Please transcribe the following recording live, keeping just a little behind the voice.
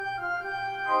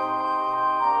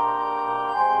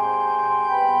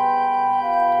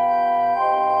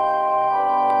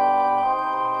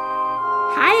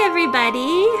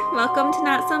everybody. Welcome to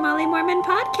Not So Molly Mormon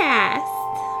Podcast.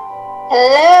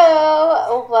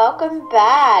 Hello. Welcome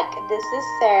back. This is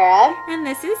Sarah. And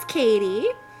this is Katie.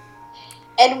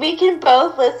 And we can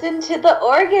both listen to the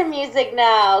organ music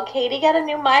now. Katie got a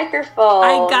new microphone.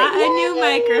 I got a new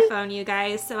microphone, you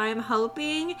guys, so I'm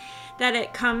hoping that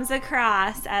it comes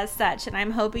across as such, and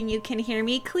I'm hoping you can hear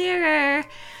me clearer.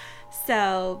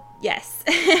 So, yes.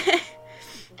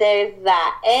 There's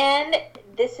that. And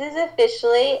this is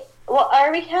officially, well,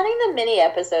 are we counting the mini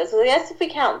episodes? Well, I guess if we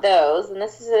count those, and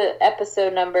this is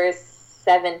episode number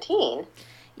 17.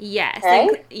 Yes.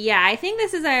 Right? I think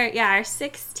this is our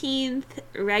 16th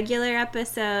regular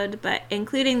episode, but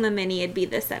including the mini, it'd be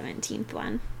the 17th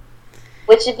one.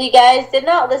 Which, if you guys did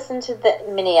not listen to the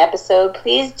mini episode,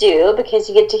 please do, because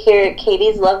you get to hear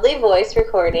Katie's lovely voice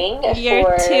recording.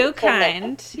 You're too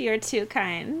kind. You're too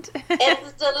kind.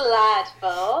 It's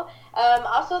delightful.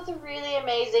 Also, it's a really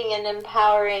amazing and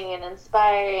empowering and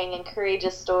inspiring and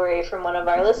courageous story from one of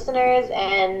our listeners.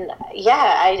 And,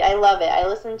 yeah, I love it. I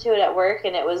listened to it at work,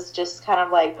 and it was just kind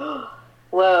of like,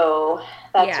 whoa,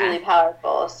 that's really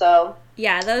powerful. So,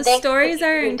 yeah, those stories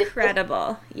are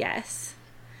incredible. Yes.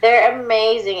 They're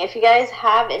amazing. If you guys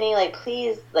have any,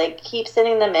 please, keep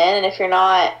sending them in. And if you're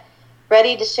not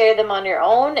ready to share them on your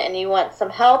own and you want some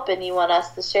help and you want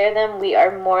us to share them, we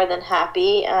are more than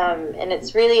happy. And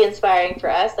it's really inspiring for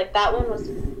us. That one was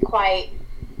quite,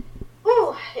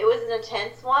 it was an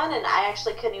intense one. And I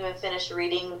actually couldn't even finish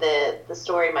reading the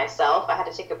story myself. I had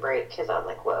to take a break because I was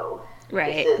like, whoa,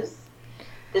 right.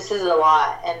 This is a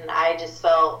lot. And I just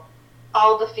felt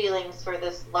all the feelings for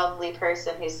this lovely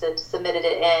person who submitted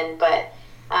it in. But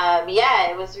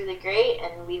it was really great,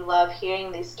 and we love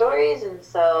hearing these stories, and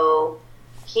so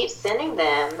keep sending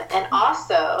them. And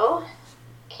also,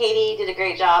 Katie did a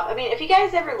great job. I mean, if you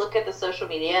guys ever look at the social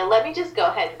media, let me just go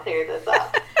ahead and clear this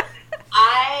up.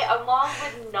 Along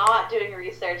with not doing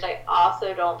research, I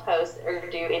also don't post or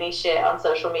do any shit on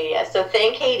social media. So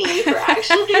thank Katie for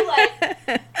actually doing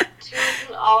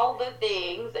all the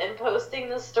things and posting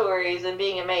the stories and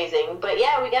being amazing. But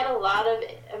yeah, we got a lot of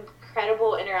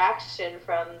incredible interaction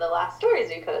from the last stories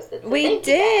we posted. So we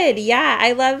did.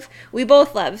 Yeah, we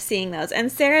both love seeing those.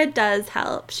 And Sarah does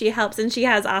help. She helps, and she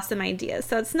has awesome ideas.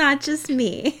 So it's not just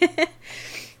me.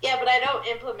 Yeah, but I don't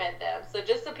implement them. So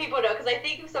just so people know, because I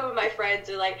think some of my friends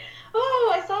are like,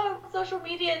 oh, I saw on social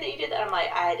media that you did that. I'm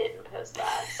like, I didn't post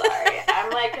that. Sorry.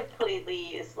 I'm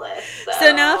completely useless.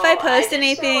 So now if I post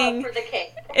anything, show up for the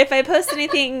cake. If I post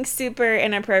anything super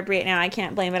inappropriate now, I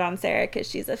can't blame it on Sarah because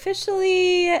she's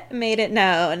officially made it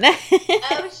known.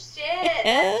 Oh, shit.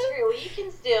 That's true. Well, you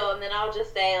can still, and then I'll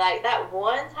just say, that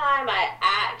one time I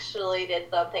actually did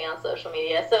something on social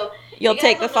media. So you'll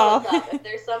take the fall. If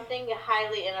there's something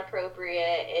highly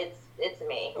inappropriate, it's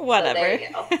me. Whatever. So there you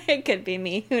go. It could be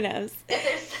me. Who knows?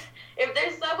 If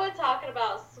there's someone talking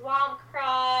about swamp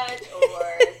crotch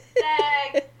or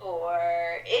sex or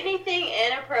anything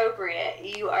inappropriate,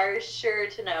 you are sure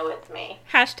to know it's me.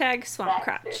 Hashtag swamp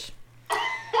crotch.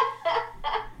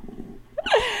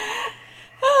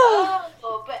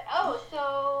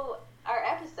 So our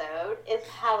episode is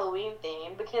Halloween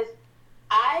themed because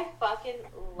I fucking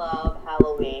love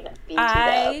Halloween.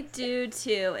 I do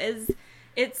too.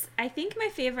 It's I think my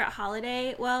favorite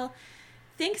holiday. Well,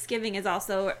 Thanksgiving is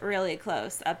also really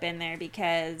close up in there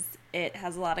because it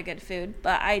has a lot of good food,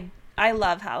 but I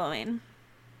love Halloween.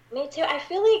 Me too. I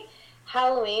feel like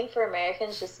Halloween for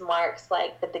Americans just marks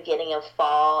the beginning of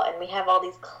fall, and we have all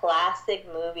these classic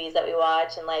movies that we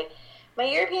watch, and my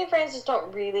European friends just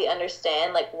don't really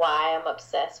understand why I'm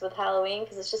obsessed with Halloween,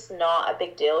 because it's just not a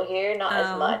big deal here, not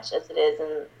as much as it is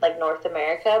in North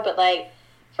America, but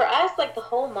for us, the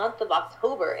whole month of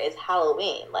October is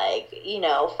Halloween.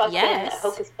 Yes.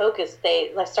 Hocus Pocus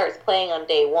starts playing on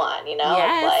day one,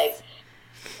 Yes. It's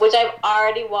which I've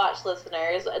already watched,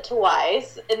 listeners,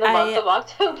 twice in the month of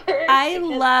October. I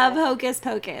love Hocus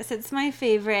Pocus. It's my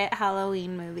favorite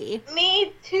Halloween movie.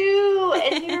 Me too.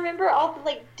 And you remember all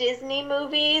the Disney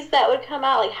movies that would come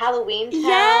out, Halloween Town?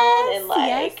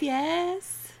 Yes,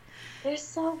 yes. They're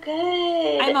so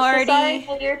good. I'm already... So sorry,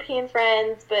 my European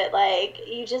friends, but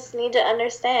you just need to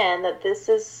understand that this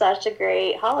is such a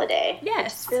great holiday.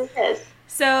 Yes. It really is.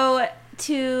 So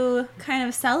to kind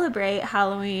of celebrate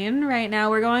Halloween right now,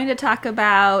 we're going to talk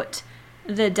about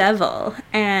the devil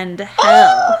and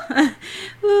hell.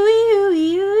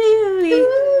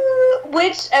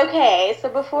 Which, okay, so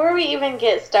before we even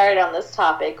get started on this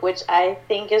topic, which I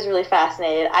think is really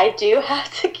fascinating, I do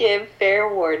have to give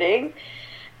fair warning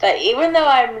that even though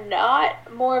I'm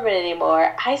not Mormon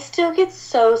anymore, I still get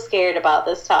so scared about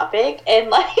this topic. And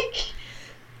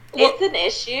It's an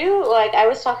issue. Like, I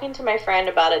was talking to my friend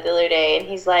about it the other day, and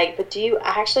he's like, but do you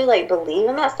actually, like, believe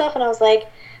in that stuff? And I was like,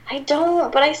 I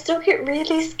don't, but I still get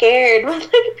really scared when,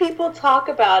 like, people talk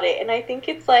about it. And I think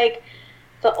it's, like,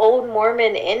 the old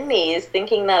Mormon in me is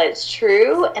thinking that it's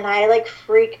true, and I, like,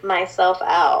 freak myself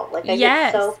out. Like, I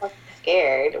get so fucking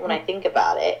scared when I think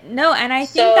about it. No, and I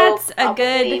think that's a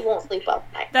good... won't sleep all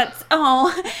night.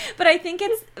 But I think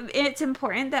it's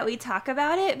important that we talk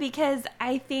about it, because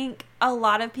I think a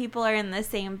lot of people are in the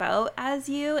same boat as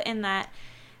you, in that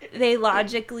they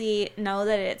logically know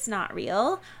that it's not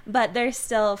real, but they're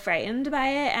still frightened by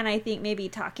it. And I think maybe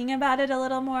talking about it a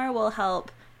little more will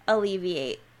help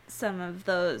alleviate some of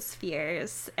those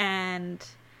fears and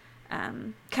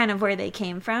kind of where they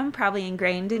came from, probably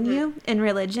ingrained in you, in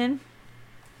religion.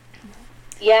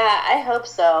 Yeah, I hope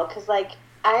so, because, like,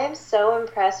 I am so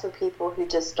impressed with people who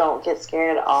just don't get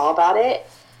scared at all about it.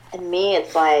 And me,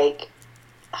 it's like,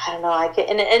 I don't know, I get,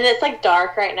 and it's, like,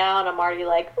 dark right now, and I'm already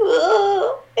like,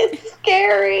 ugh, it's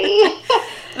scary.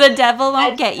 The devil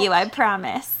won't get you, I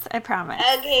promise.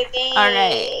 Okay, thanks. All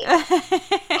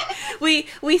right.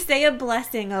 We say a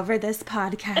blessing over this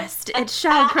podcast. It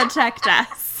shall protect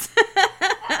us.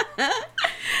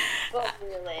 Well,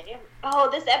 really.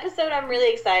 Oh, this episode I'm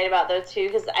really excited about, though, too,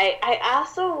 because I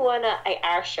also want to,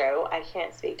 I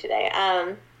can't speak today.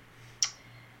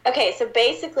 Okay, so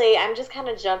basically, I'm just kind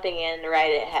of jumping in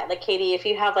right ahead. Like, Katie, if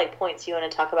you have, like, points you want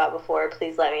to talk about before,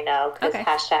 please let me know, because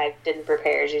hashtag didn't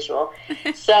prepare as usual.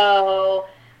 So,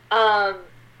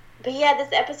 but yeah, this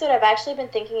episode, I've actually been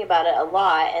thinking about it a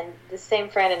lot, and the same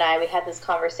friend and I, we had this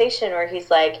conversation where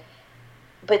he's like,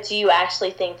 but do you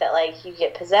actually think that, like, you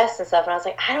get possessed and stuff? And I was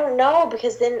like, I don't know,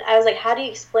 because then I was like, how do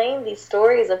you explain these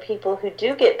stories of people who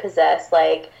do get possessed,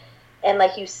 like, and,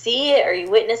 like, you see it or you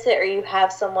witness it or you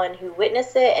have someone who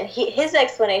witnessed it? And his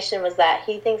explanation was that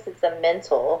he thinks it's a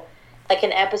mental, like,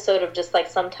 an episode of just, like,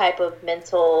 some type of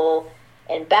mental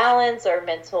imbalance or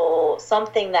mental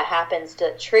something that happens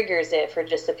that triggers it for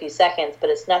just a few seconds, but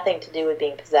it's nothing to do with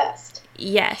being possessed.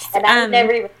 Yes. And I've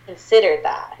never even considered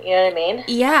that. You know what I mean?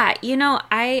 Yeah. You know,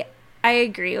 I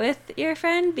agree with your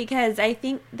friend, because I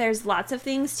think there's lots of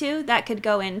things, too, that could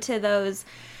go into those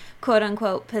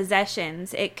quote-unquote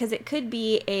possessions. Because it could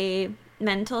be a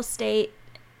mental state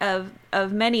of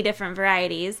many different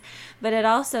varieties, but it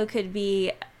also could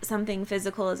be something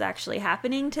physical is actually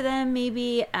happening to them,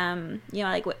 maybe, you know,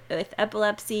 like with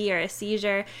epilepsy or a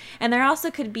seizure. And there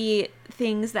also could be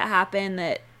things that happen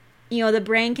that, you know, the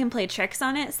brain can play tricks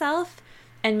on itself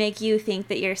and make you think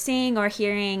that you're seeing or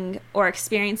hearing or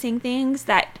experiencing things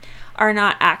that are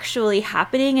not actually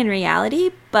happening in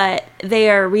reality, but they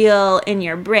are real in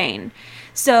your brain.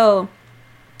 So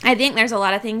I think there's a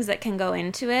lot of things that can go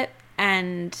into it,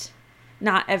 and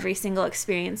not every single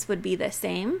experience would be the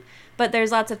same. But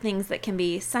there's lots of things that can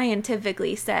be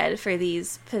scientifically said for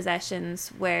these possessions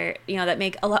where, you know, that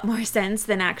make a lot more sense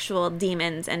than actual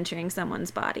demons entering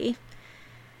someone's body.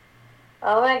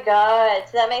 Oh my god,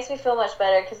 that makes me feel much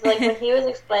better, because, like, when he was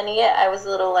explaining it, I was a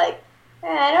little like,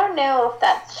 I don't know if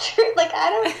that's true, like, I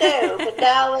don't know, but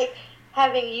now, like,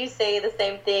 having you say the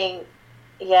same thing,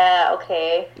 yeah,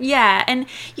 okay. Yeah, and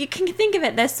you can think of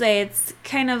it this way, it's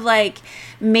kind of like,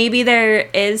 maybe there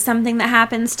is something that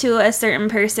happens to a certain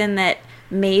person that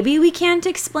maybe we can't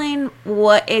explain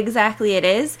what exactly it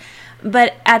is,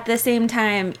 but at the same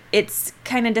time, it's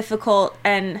kind of difficult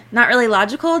and not really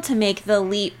logical to make the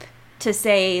leap to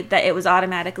say that it was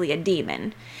automatically a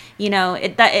demon. You know,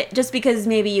 it just because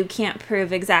maybe you can't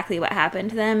prove exactly what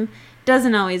happened to them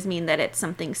doesn't always mean that it's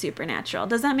something supernatural.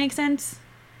 Does that make sense?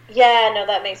 Yeah, no,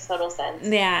 that makes total sense.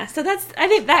 Yeah, so I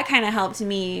think that kind of helped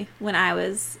me when I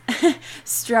was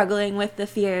struggling with the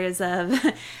fears of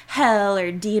hell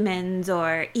or demons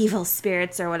or evil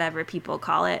spirits or whatever people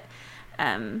call it.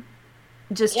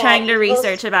 Just trying to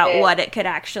research about what it could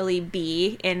actually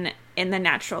be in the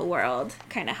natural world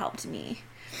kind of helped me.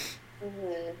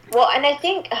 Mm-hmm. Well, and I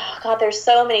think, oh god, there's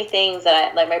so many things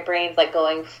that my brain's like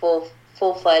going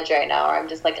full-fledged right now, or I'm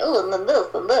just like, oh, and then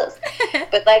this.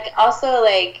 But, like, also,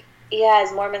 like, yeah,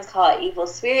 as Mormons call it evil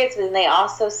spirits, but then they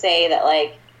also say that,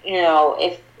 like, you know,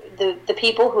 if the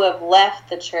people who have left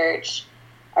the church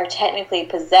are technically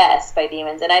possessed by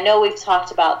demons. And I know we've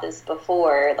talked about this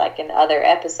before, like in other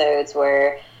episodes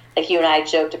where, like, you and I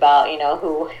joked about, you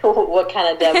know, what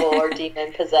kind of devil or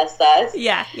demon possessed us.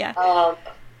 Yeah.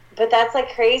 But that's,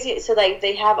 like, crazy. So, like,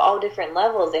 they have all different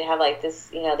levels. They have, like, this,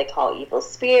 you know, they call it evil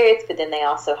spirits, but then they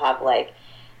also have, like,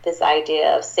 this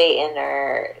idea of Satan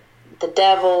or the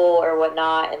devil or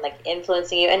whatnot, and, like,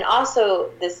 influencing you. And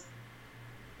also this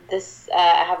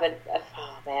I have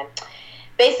oh man.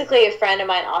 Basically, a friend of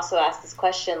mine also asked this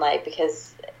question, like,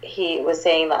 because he was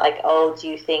saying that, like, oh, do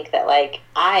you think that, like,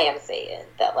 I am Satan?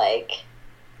 That, like,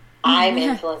 I'm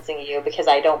influencing you because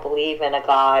I don't believe in a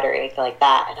God or anything like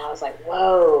that. And I was like,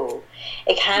 whoa.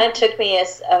 It kind of took me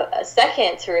a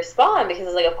second to respond, because I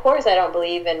was like, of course I don't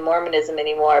believe in Mormonism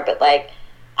anymore, but, like,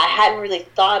 I hadn't really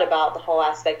thought about the whole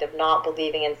aspect of not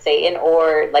believing in Satan,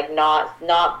 or, like,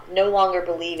 no longer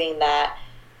believing that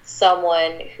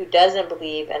someone who doesn't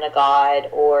believe in a God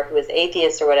or who is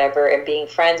atheist or whatever, and being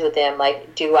friends with them,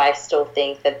 like, do I still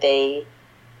think that they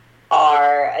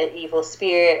are an evil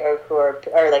spirit, or who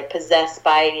are like possessed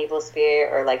by an evil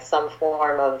spirit, or like some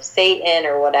form of Satan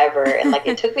or whatever? And like,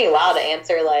 it took me a while to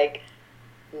answer, like,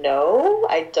 no,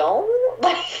 I don't.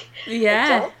 Like,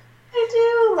 Yeah. I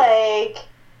do. Like,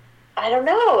 I don't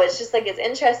know. It's just like, it's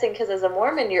interesting because as a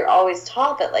Mormon, you're always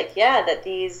taught that, like, yeah, that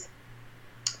these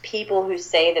people who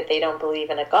say that they don't believe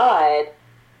in a God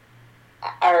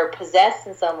are possessed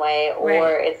in some way, or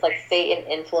Right. it's like Satan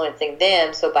influencing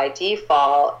them. So by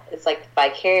default, it's like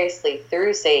vicariously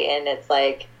through Satan, it's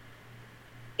like,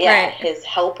 yeah, Right. his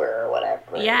helper or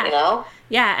whatever. Yeah. You know?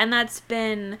 Yeah, and that's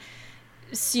been,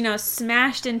 you know,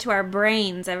 smashed into our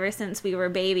brains ever since we were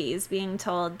babies, being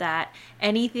told that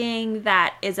anything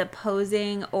that is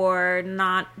opposing or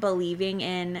not believing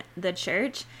in the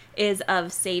church is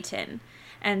of Satan.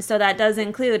 And so that does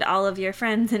include all of your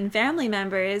friends and family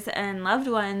members and loved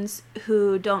ones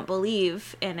who don't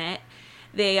believe in it.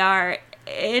 They are,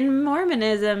 in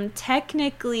Mormonism,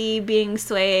 technically being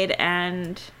swayed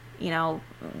and, you know,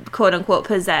 quote unquote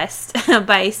possessed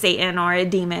by Satan or a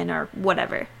demon or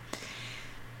whatever.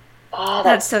 Oh,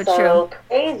 that's so so true.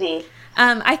 crazy.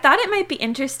 I thought it might be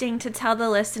interesting to tell the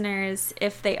listeners,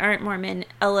 if they aren't Mormon,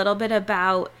 a little bit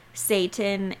about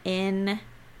Satan in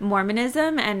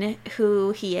Mormonism and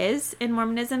who he is in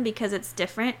Mormonism, because it's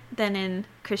different than in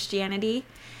Christianity.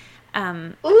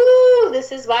 Ooh,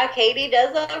 this is why Katie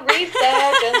does a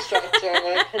research and structure,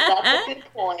 because that's a good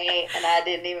point, and I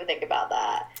didn't even think about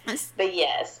that. But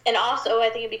yes, and also I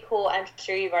think it'd be cool, I'm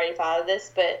sure you've already thought of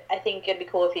this, but I think it'd be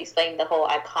cool if you explained the whole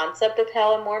concept of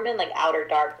hell in Mormon, like outer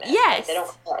darkness. Yes. Like, they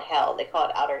don't call it hell, they call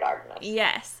it outer darkness.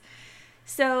 Yes.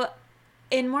 So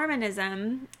in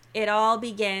Mormonism, it all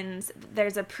begins,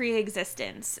 there's a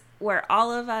pre-existence where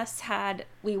all of us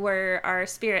we were our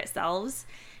spirit selves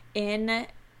in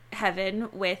heaven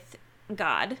with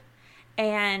God,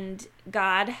 and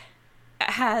God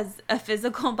has a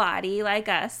physical body like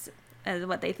us, is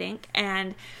what they think,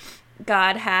 and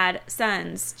God had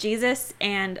sons, Jesus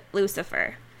and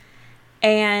Lucifer,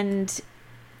 and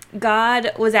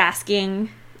God was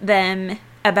asking them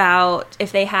about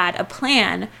if they had a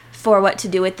plan for what to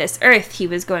do with this earth he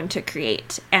was going to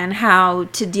create and how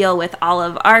to deal with all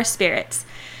of our spirits.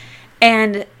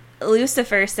 And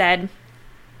Lucifer said,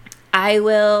 I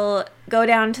will go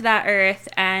down to that earth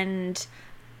and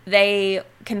they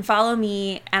can follow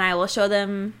me and I will show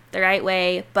them the right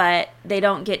way, but they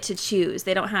don't get to choose.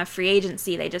 They don't have free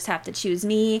agency. They just have to choose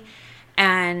me,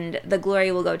 and the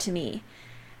glory will go to me.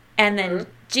 And then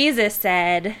Jesus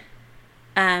said,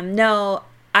 no,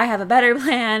 I have a better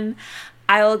plan.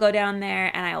 I will go down there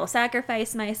and I will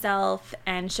sacrifice myself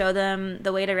and show them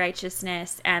the way to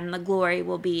righteousness, and the glory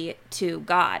will be to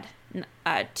God,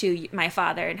 to my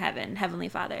Father in heaven, Heavenly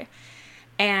Father.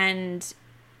 And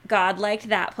God liked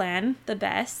that plan the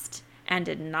best and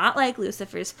did not like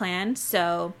Lucifer's plan.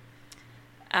 So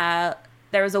there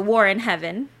was a war in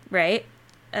heaven, right,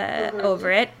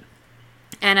 over it.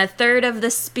 And a third of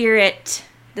the spirits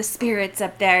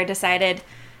up there decided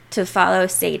to follow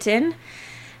Satan.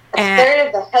 A third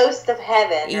of the host of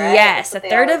heaven, right? Yes, a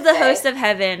third of the host of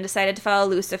heaven decided to follow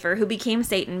Lucifer, who became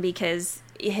Satan because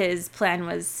his plan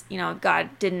was, you know,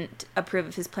 God didn't approve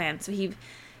of his plan. So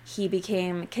he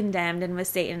became condemned and was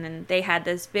Satan, and they had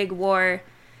this big war,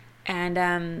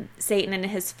 and Satan and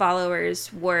his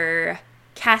followers were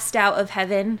cast out of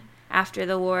heaven after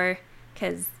the war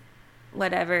because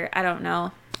whatever, I don't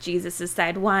know, Jesus'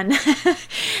 side won.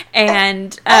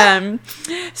 And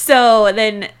so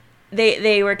then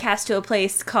they were cast to a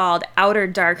place called outer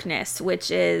darkness, which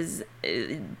is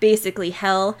basically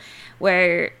hell,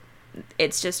 where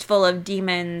it's just full of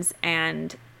demons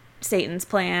and Satan's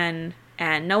plan,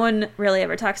 and no one really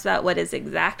ever talks about what is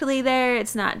exactly there.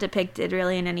 It's not depicted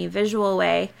really in any visual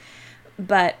way,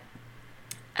 but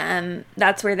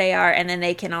that's where they are. And then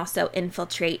they can also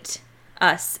infiltrate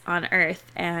us on Earth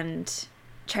and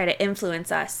try to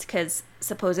influence us, because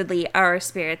supposedly our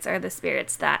spirits are the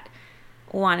spirits that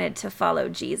wanted to follow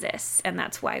Jesus, and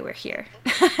that's why we're here.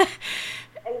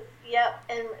 Yep,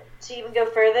 and to even go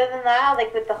further than that,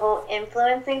 like with the whole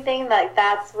influencing thing, like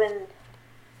that's when,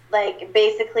 like,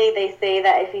 basically they say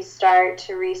that if you start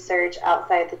to research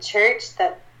outside the church,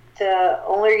 that the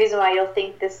only reason why you'll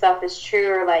think this stuff is true,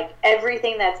 or like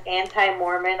everything that's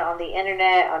anti-Mormon on the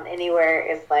internet, on anywhere,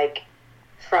 is like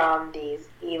from these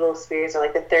evil spirits, or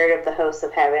like the third of the hosts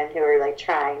of heaven who are like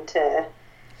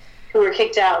who were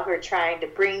kicked out, who are trying to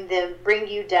bring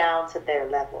you down to their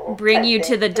level. Bring you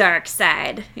to the dark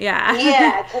side. Yeah.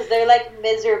 Yeah, because they're like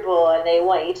miserable and they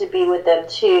want you to be with them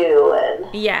too.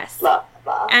 And yes. Blah,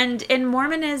 blah. And in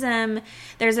Mormonism,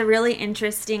 there's a really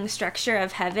interesting structure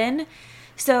of heaven.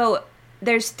 So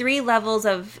there's 3 levels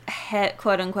of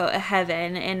quote unquote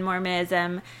heaven in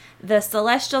Mormonism. The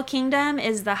celestial kingdom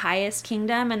is the highest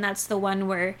kingdom, and that's the one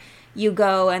where you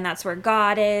go and that's where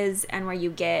God is, and where you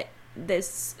get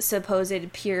this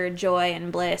supposed pure joy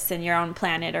and bliss in your own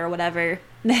planet or whatever.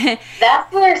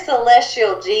 That's where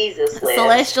celestial Jesus lives.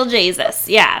 Celestial Jesus,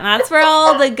 yeah. That's where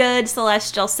all the good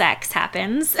celestial sex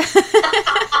happens.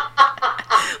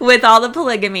 With all the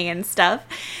polygamy and stuff.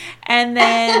 And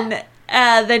then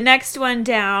the next one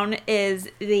down is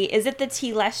it the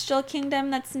Telestial kingdom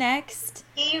that's next?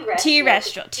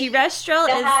 Terrestrial. Terrestrial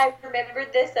is... I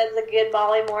remembered this as a good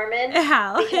Molly Mormon.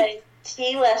 How? Because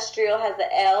Telestial has an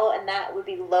L, and that would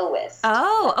be lowest.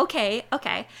 Oh, okay.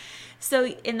 So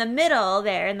in the middle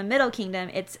there, in the middle kingdom,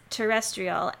 it's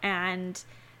terrestrial, and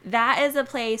that is a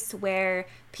place where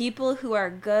people who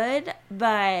are good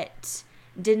but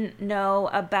didn't know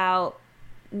about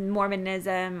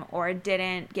Mormonism or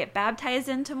didn't get baptized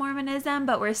into Mormonism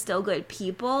but were still good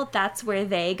people, that's where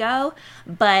they go,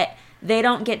 but they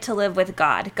don't get to live with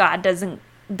God. God doesn't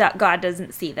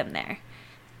see them there.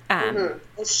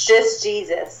 It's just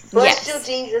Jesus. Celestial yes.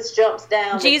 Jesus jumps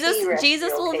down. Jesus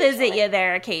will visit you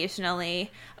there occasionally,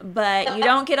 but you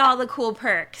don't get all the cool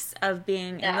perks of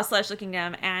being in the celestial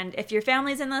kingdom. And if your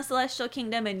family's in the celestial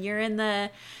kingdom and you're in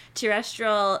the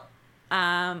terrestrial,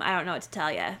 I don't know what to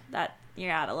tell you. That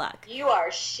you're out of luck. You are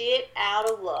shit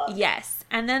out of luck. Yes.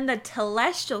 And then the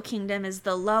telestial kingdom is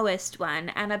the lowest one,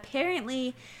 and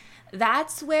apparently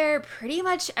that's where pretty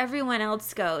much everyone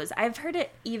else goes. I've heard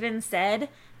it even said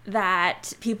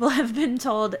that people have been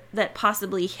told that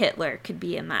possibly Hitler could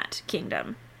be in that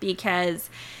kingdom because...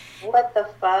 What the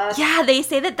fuck? Yeah, they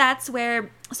say that that's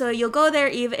where... So you'll go there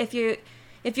even if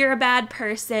you're a bad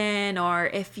person, or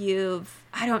if you've,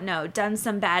 I don't know, done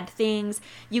some bad things,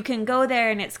 you can go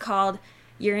there, and it's called,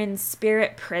 you're in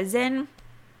spirit prison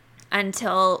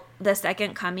until the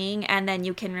second coming, and then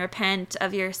you can repent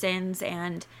of your sins,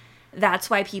 and that's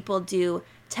why people do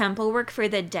temple work for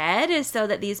the dead, is so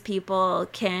that these people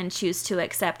can choose to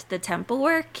accept the temple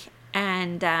work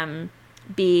and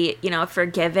be,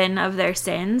 forgiven of their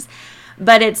sins.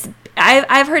 But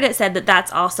I've heard it said that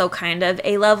that's also kind of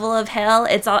a level of hell.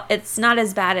 It's not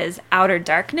as bad as outer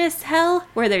darkness hell,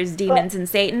 where there's demons and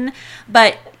Satan,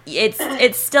 but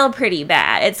it's still pretty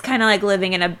bad. It's kind of like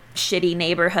living in a shitty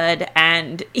neighborhood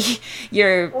and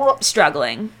you're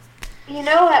struggling.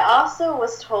 I also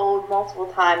was told multiple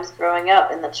times growing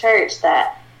up in the church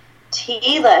that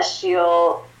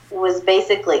Telestial was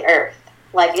basically Earth.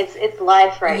 Like, it's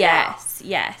life right now.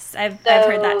 Yes. I've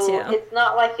heard that too. It's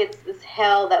not like it's this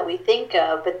hell that we think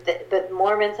of, but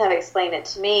Mormons have explained it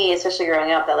to me, especially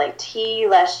growing up, that, like,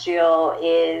 Telestial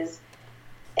is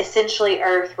essentially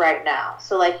Earth right now.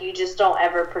 So, like, you just don't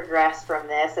ever progress from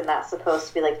this, and that's supposed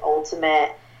to be, like,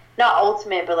 not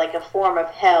ultimate, but like a form of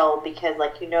hell, because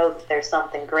like that there's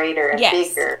something greater and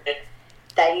bigger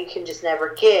that you can just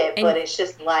never get, but it's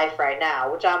just life right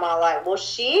now, which I'm all like, well,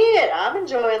 shit, I'm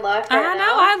enjoying life right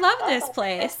now. I love this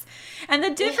place. And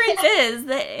the difference is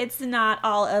that it's not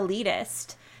all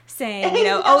elitist, saying,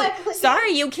 exactly. Oh,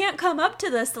 sorry, you can't come up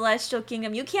to the celestial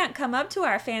kingdom, you can't come up to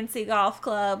our fancy golf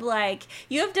club, like,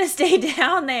 you have to stay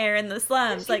down there in the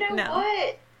slums. But like, no.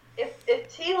 What? If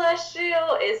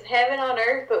Telestial is heaven on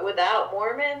earth, but without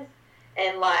Mormons,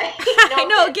 and like... I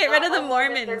know, get rid of the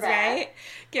Mormons, right?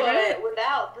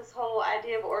 Without this whole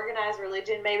idea of organized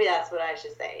religion, maybe that's what I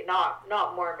should say. Not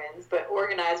Mormons, but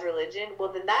organized religion.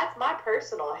 Well, then that's my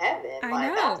personal heaven. I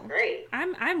know. That's great.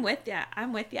 I'm with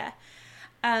you.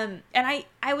 And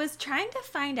I was trying to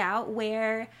find out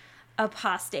where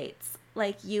apostates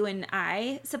like you and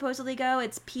I supposedly go.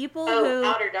 It's people who...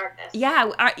 outer darkness. Yeah,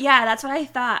 that's what I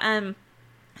thought.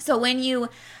 So when you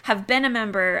have been a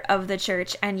member of the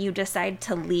church and you decide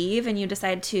to leave and you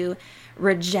decide to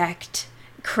reject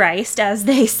Christ, as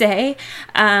they say,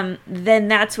 then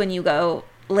that's when you go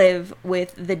live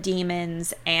with the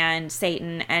demons and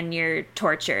Satan, and you're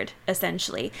tortured,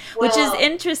 essentially. Which is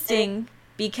interesting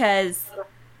because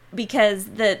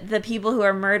the people who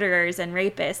are murderers and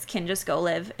rapists can just go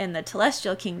live in the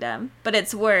telestial kingdom, but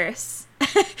it's worse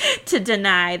to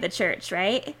deny the church,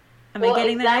 right? Am I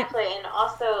getting that right? Exactly. And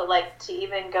also, like, to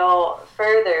even go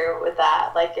further with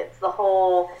that, like, it's the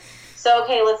whole. So,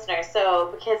 okay, listeners, so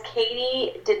because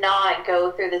Katie did not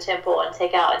go through the temple and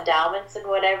take out endowments and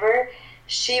whatever,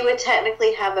 she would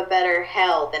technically have a better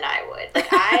hell than I would.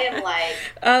 Like, I am like.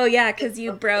 Oh, yeah, because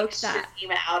you broke that.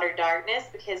 Extreme outer darkness,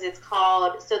 because it's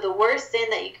called. So, the worst sin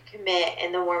that you could commit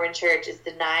in the Mormon church is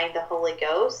denying the Holy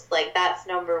Ghost. Like, that's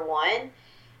number one.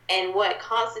 And what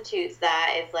constitutes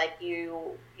that is like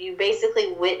you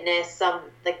basically witness some,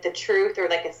 like, the truth, or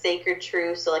like a sacred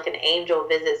truth. So like an angel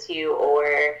visits you,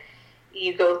 or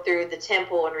you go through the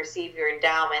temple and receive your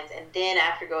endowments, and then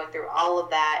after going through all of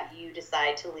that, you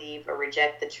decide to leave or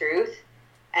reject the truth.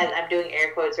 And I'm doing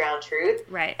air quotes around truth.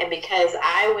 Right. And because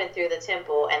I went through the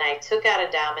temple and I took out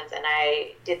endowments and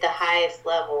I did the highest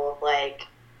level of like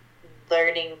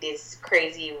learning these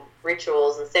crazy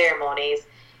rituals and ceremonies,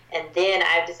 and then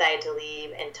I've decided to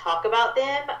leave and talk about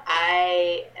them,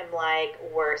 I am like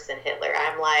worse than Hitler.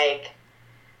 I'm like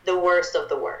the worst of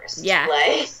the worst. Yeah.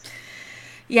 Like,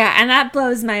 yeah, and that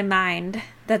blows my mind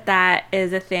that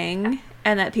is a thing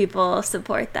and that people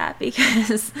support that,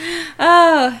 because,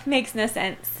 makes no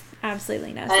sense.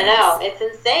 Absolutely no sense. I know. It's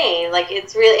insane. Like,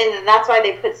 it's really, and that's why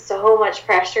they put so much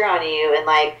pressure on you. And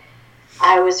like,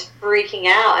 I was freaking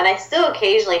out, and I still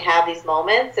occasionally have these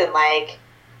moments, and like,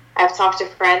 I've talked to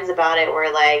friends about it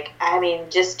where, like, I mean,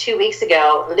 just 2 weeks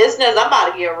ago, listeners, I'm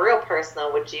about to get real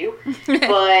personal with you, but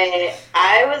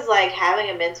I was, like, having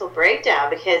a mental breakdown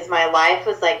because my life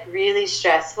was, like, really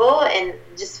stressful, and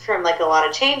just from, like, a lot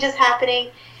of changes happening,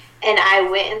 and I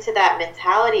went into that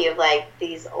mentality of, like,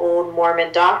 these old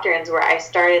Mormon doctrines where I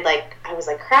started, like, I was,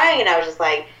 like, crying, and I was just,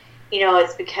 like, you know,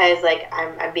 it's because, like,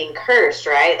 I'm being cursed,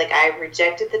 right? Like, I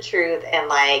rejected the truth, and,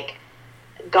 like,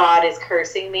 God is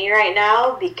cursing me right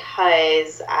now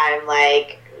because I'm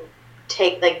like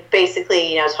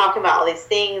basically, you know, talking about all these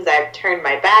things. I've turned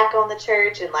my back on the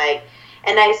church, and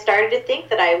I started to think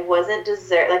that I wasn't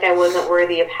I wasn't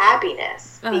worthy of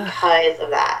happiness because of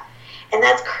that. And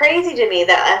that's crazy to me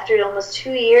that after almost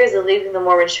 2 years of leaving the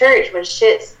Mormon church, when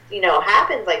shit, you know,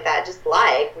 happens like that, just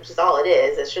life, which is all it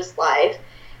is, it's just life.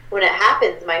 When it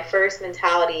happens, my first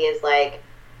mentality is like,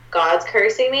 God's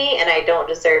cursing me, and I don't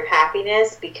deserve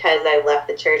happiness because I left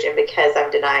the church and because I'm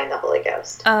denying the Holy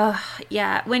Ghost.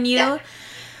 Yeah. When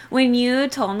you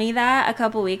told me that a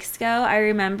couple weeks ago, I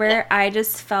remember I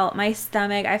just felt my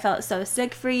stomach. I felt so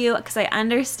sick for you, because I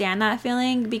understand that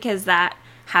feeling, because that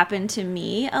happened to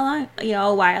me a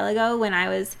while ago when I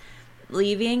was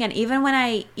leaving. And even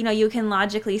when you can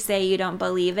logically say you don't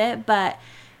believe it, but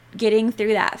getting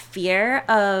through that fear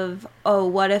of,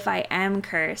 what if I am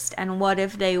cursed, and what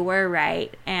if they were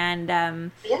right,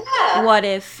 and what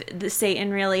if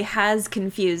Satan really has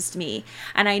confused me?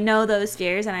 And I know those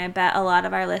fears, and I bet a lot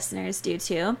of our listeners do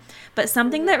too. But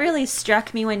something that really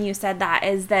struck me when you said that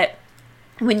is that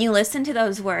when you listen to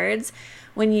those words,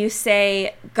 when you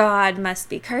say God must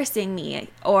be cursing me,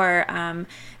 or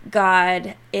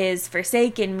God is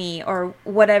forsaken me, or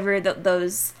whatever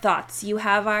those thoughts you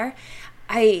have are,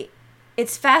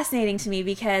 it's fascinating to me,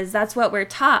 because that's what we're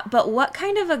taught. But what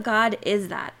kind of a God is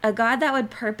that? A God that would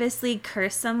purposely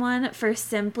curse someone for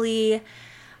simply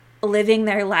living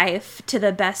their life to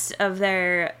the best of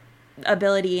their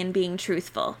ability and being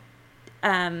truthful.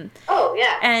 And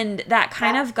that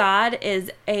kind of God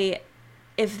is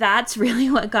if that's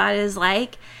really what God is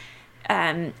like,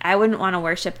 I wouldn't want to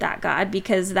worship that God,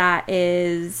 because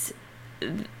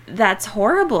that's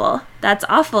horrible. That's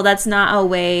awful. That's not a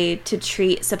way to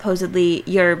treat supposedly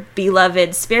your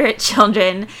beloved spirit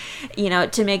children,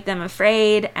 to make them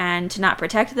afraid and to not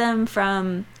protect them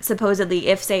from, supposedly,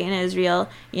 if Satan is real,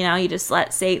 you just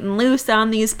let Satan loose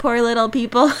on these poor little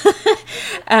people.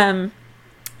 And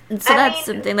so that's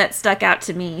something that stuck out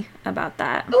to me about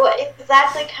that. Well,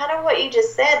 exactly kind of what you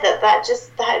just said, that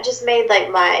just made like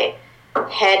my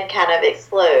head kind of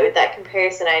explode. That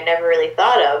comparison I never really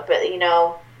thought of, but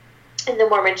in the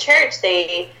Mormon church,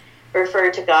 they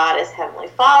refer to God as Heavenly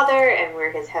Father, and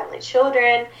we're His heavenly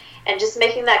children. And just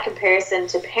making that comparison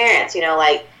to parents,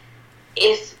 like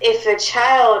if a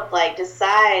child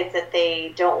decides that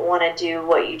they don't want to do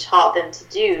what you taught them to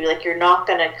do, you're not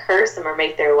going to curse them or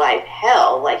make their life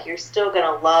hell. You're still going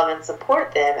to love and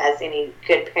support them as any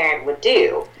good parent would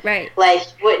do. Right. You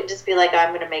wouldn't just be like, I'm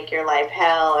going to make your life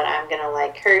hell, and I'm going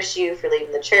to curse you for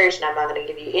leaving the church, and I'm not going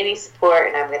to give you any support,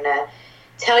 and I'm going to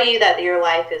tell you that your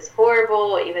life is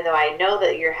horrible, even though I know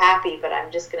that you're happy, but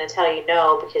I'm just going to tell you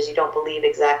no because you don't believe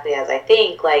exactly as I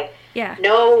think.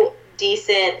 No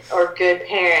decent or good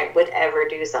parent would ever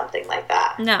do something like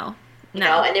that. No.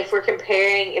 And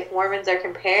if Mormons are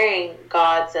comparing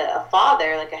God to a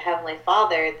father, like a heavenly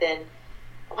father, then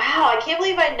wow, Wow, I can't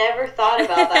believe I never thought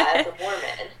about that as a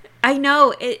Mormon. I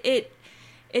know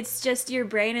it's just your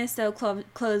brain is so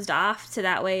closed off to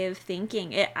that way of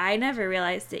thinking. I never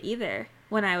realized it either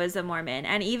when I was a Mormon.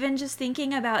 And even just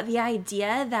thinking about the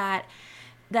idea that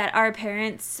our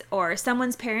parents or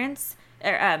someone's parents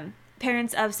or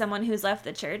parents of someone who's left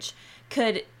the church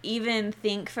could even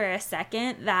think for a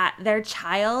second that their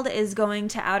child is going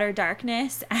to outer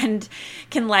darkness and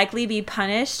can likely be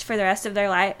punished for the rest of their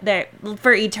life,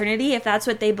 for eternity, if that's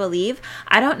what they believe.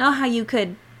 I don't know how you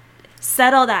could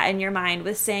settle that in your mind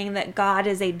with saying that God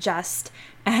is a just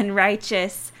and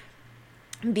righteous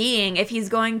being if he's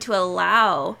going to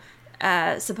allow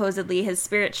supposedly his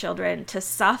spirit children to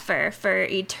suffer for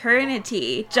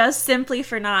eternity just simply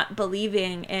for not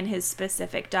believing in his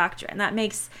specific doctrine. That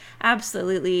makes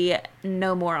absolutely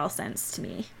no moral sense to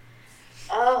me.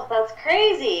 Oh, that's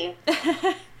crazy.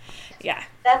 Yeah.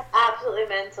 That's absolutely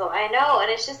mental. I know. And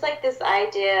it's just like this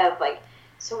idea of like,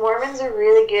 so Mormons are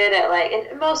really good at like,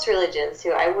 and most religions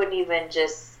too, I wouldn't even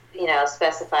just,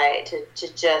 specify it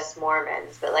to just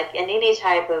Mormons, but like in any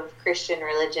type of Christian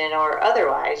religion or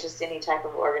otherwise, just any type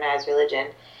of organized religion,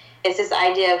 it's this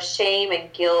idea of shame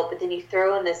and guilt, but then you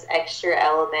throw in this extra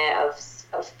element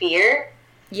of fear.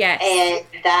 Yes.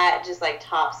 And that just like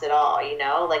tops it all,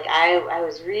 like I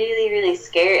was really, really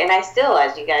scared. And I still,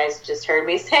 as you guys just heard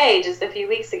me say just a few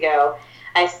weeks ago,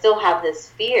 I still have this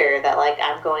fear that like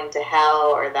I'm going to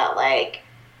hell or that like,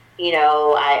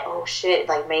 oh shit,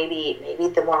 like maybe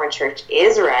the Mormon church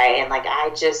is right. And like,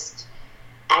 I'm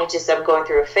going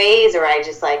through a phase or I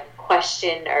just like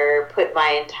question or put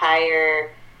my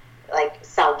entire like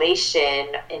salvation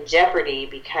in jeopardy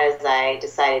because I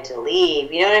decided to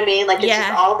leave. You know what I mean? Like it's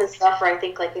just all this stuff where I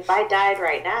think like if I died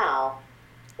right now,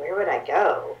 where would I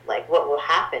go? Like what will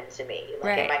happen to me?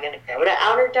 Like am I going to go to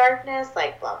outer darkness?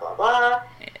 Like blah, blah, blah.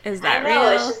 Is that real?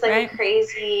 It's just like a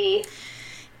crazy...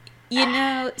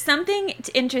 Something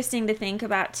interesting to think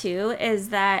about too is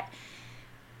that,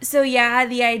 so yeah,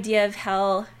 the idea of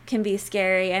hell can be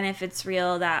scary, and if it's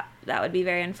real, that would be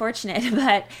very unfortunate.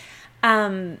 But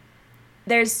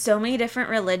there's so many different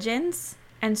religions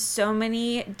and so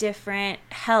many different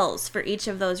hells for each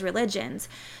of those religions.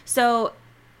 So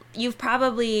you've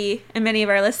probably, and many of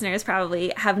our listeners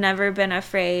probably, have never been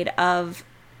afraid of,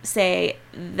 say,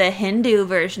 the Hindu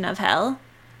version of hell,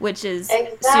 which is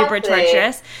super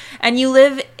torturous. And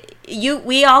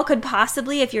we all could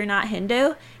possibly, if you're not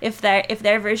Hindu, if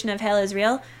their version of hell is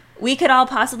real, we could all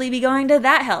possibly be going to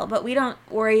that hell, but we don't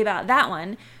worry about that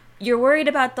one. You're worried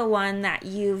about the one that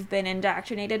you've been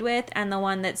indoctrinated with and the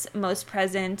one that's most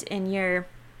present in your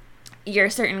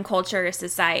certain culture or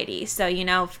society. So,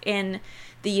 in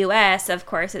the U.S., of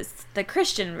course, it's the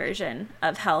Christian version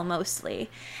of hell mostly.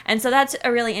 And so that's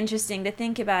a really interesting to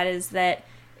think about, is that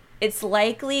it's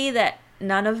likely that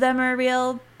none of them are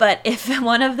real, but if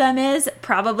one of them is,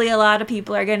 probably a lot of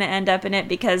people are going to end up in it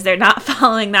because they're not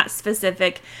following that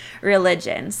specific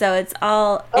religion. So it's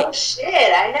all... Oh,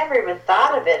 shit. I never even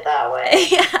thought of it that way.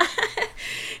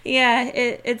 Yeah,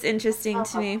 it's interesting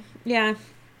to me. Yeah.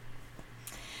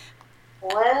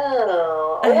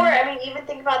 Whoa. Or, I mean, even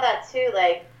think about that, too,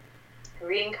 like,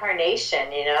 reincarnation,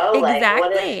 Exactly. Like,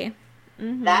 what if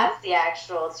that's the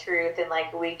actual truth, and,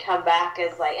 like, we come back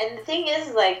as, like... And the thing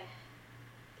is, like,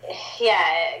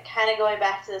 yeah, kind of going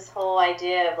back to this whole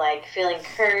idea of, like, feeling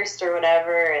cursed or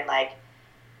whatever, and, like,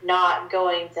 not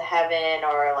going to heaven,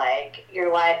 or, like,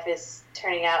 your life is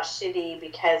turning out shitty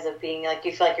because of being, like,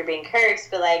 you feel like you're being cursed,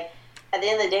 but, like, at the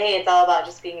end of the day, it's all about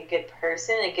just being a good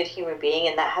person, a good human being,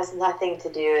 and that has nothing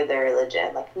to do with their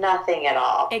religion, like, nothing at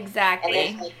all. Exactly.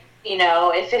 And if, like,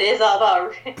 if it is all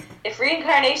about, if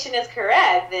reincarnation is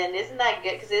correct, then isn't that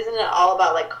good? Because isn't it all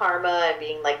about, like, karma and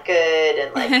being, like, good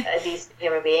and, like, a decent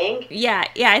human being? Yeah,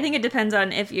 I think it depends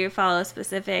on if you follow a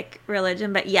specific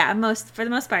religion, but yeah, for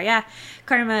the most part, yeah.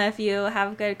 Karma, if you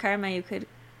have good karma, you could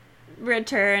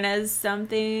return as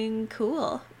something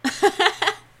cool.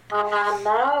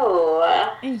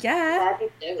 No. Yeah.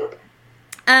 That'd be dope.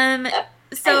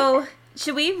 So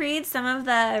should we read some of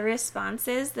the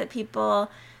responses that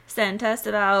people sent us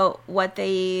about what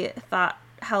they thought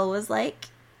hell was like?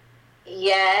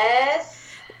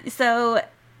 Yes. So,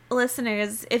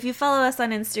 listeners, if you follow us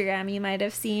on Instagram, you might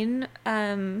have seen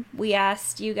we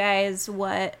asked you guys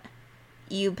what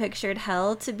you pictured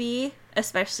hell to be,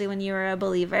 especially when you were a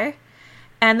believer.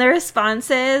 And the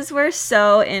responses were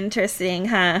so interesting,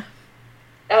 huh?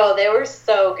 Oh, they were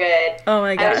so good. Oh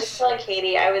my gosh. I was just telling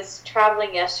Katie, I was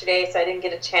traveling yesterday, so I didn't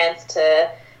get a chance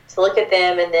to look at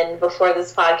them. And then before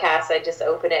this podcast, I just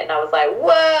opened it and I was like,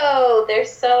 whoa, they're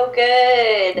so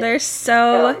good. They're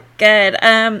so good.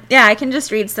 Yeah, I can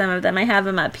just read some of them. I have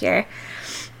them up here.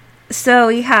 So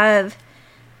we have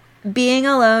being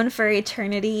alone for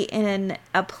eternity in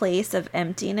a place of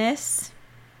emptiness.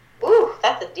 Ooh,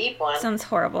 that's a deep one. Sounds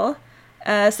horrible.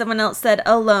 Someone else said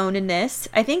aloneness.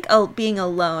 I think being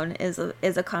alone is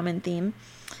a common theme.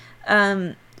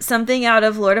 Something out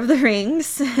of Lord of the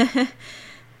Rings.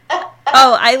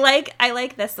 Oh, I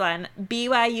like this one.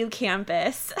 BYU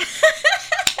campus.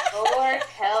 Lord,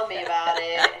 tell me about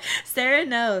it. Sarah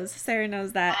knows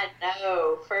that. I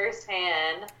know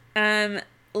firsthand.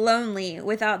 Lonely,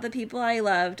 without the people I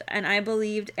loved, and I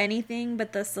believed anything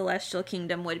but the celestial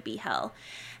kingdom would be hell.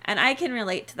 And I can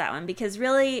relate to that one because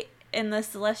really in the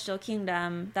celestial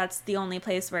kingdom, that's the only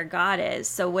place where God is.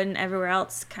 So wouldn't everywhere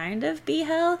else kind of be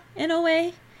hell in a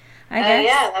way? I guess.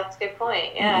 Yeah, that's a good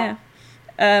point. Yeah.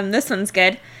 This one's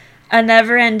good. A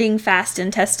never-ending fast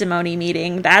and testimony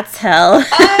meeting. That's hell.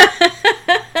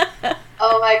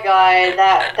 Oh my God,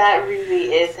 that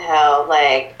really is hell.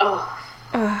 Like,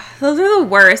 those are the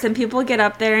worst. And people get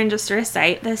up there and just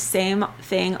recite the same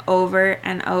thing over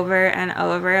and over and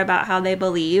over about how they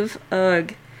believe.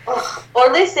 Ugh.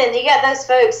 Or listen, you got those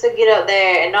folks who get up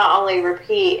there and not only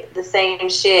repeat the same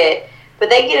shit, but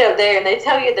they get up there and they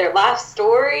tell you their life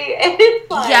story, and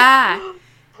it's like,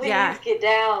 please get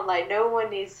down. Like, no one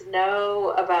needs to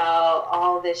know about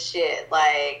all this shit.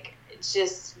 Like,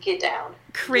 just get down.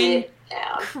 Get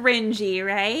down. Cringy,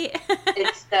 right?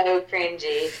 It's so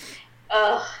cringy.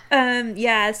 Ugh.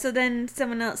 Yeah, so then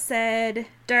someone else said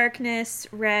darkness,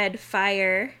 red,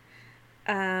 fire,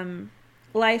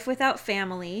 life without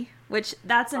family, which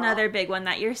that's another big one,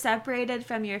 that you're separated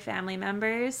from your family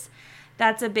members.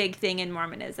 That's a big thing in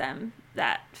Mormonism,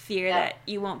 that fear that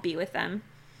you won't be with them.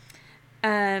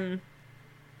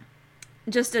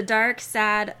 Just a dark,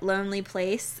 sad, lonely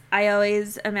place. I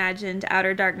always imagined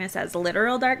outer darkness as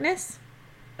literal darkness.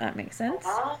 That makes sense.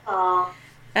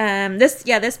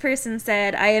 This person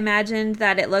said, I imagined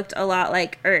that it looked a lot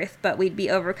like Earth, but we'd be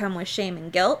overcome with shame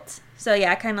and guilt. So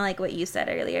yeah, kind of like what you said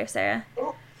earlier, Sarah.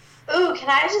 Ooh, can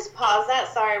I just pause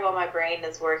that? Sorry while my brain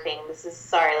is working.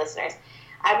 Sorry, listeners.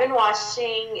 I've been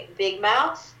watching Big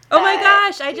Mouth. Oh my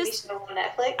gosh, show on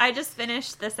Netflix. I just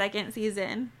finished the second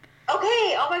season.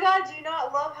 Okay, oh my God, do you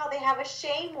not love how they have a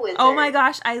shame wizard? Oh my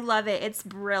gosh, I love it. It's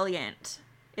brilliant.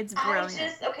 It's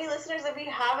brilliant. Okay, listeners, if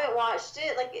you haven't watched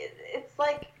it, like, it's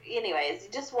like, anyways,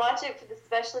 just watch it,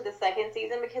 especially the second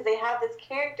season, because they have this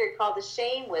character called the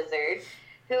Shame Wizard,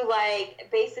 who, like,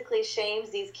 basically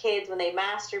shames these kids when they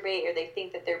masturbate or they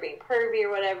think that they're being pervy or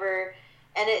whatever.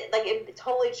 And it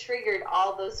totally triggered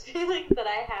all those feelings that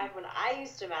I had when I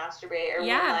used to masturbate, or when,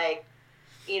 like,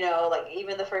 you know, like,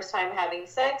 even the first time having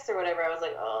sex or whatever, I was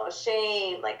like, oh,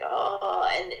 shame, like, oh,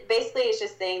 and basically it's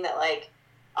just saying that, like,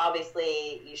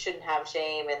 obviously you shouldn't have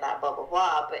shame and that blah, blah,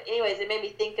 blah. But anyways, it made me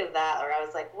think of that, or I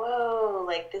was like, whoa,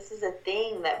 like, this is a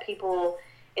thing that people,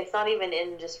 it's not even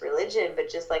in just religion, but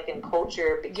just, like, in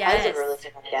culture because of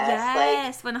religion, I guess.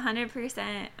 Yes, like,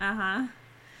 100%. Uh-huh.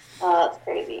 Oh, that's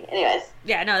crazy. Anyways.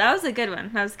 Yeah, no, that was a good one.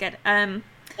 That was good.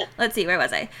 Let's see, where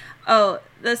was I? Oh,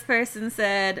 this person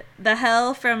said, the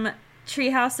hell from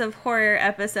Treehouse of Horror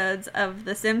episodes of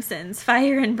The Simpsons.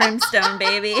 Fire and brimstone,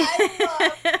 baby. I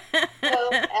love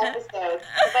those episodes.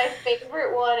 My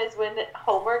favorite one is when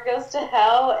Homer goes to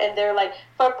hell and they're like,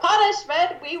 for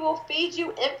punishment, we will feed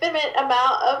you infinite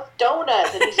amount of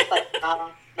donuts. And he's just like,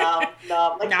 nom.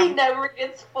 Like, he never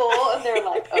gets full, and they're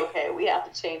like, okay, we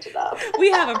have to change it up.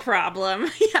 We have a problem.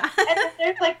 Yeah. And then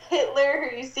there's, like, Hitler,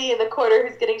 who you see in the corner,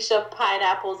 who's getting shoved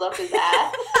pineapples up his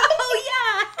ass. Oh,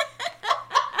 yeah.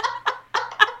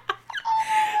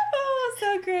 Oh,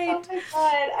 so great. Oh, my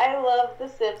God. I love The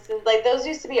Simpsons. Like, those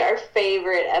used to be our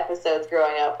favorite episodes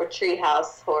growing up, were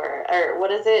Treehouse Horror. Or,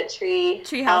 what is it?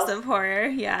 Treehouse of Horror,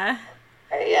 yeah.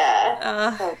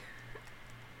 Yeah.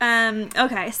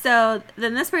 Okay, so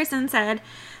then this person said,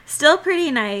 still pretty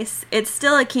nice. It's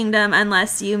still a kingdom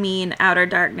unless you mean outer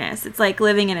darkness. It's like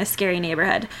living in a scary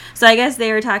neighborhood. So I guess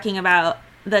they were talking about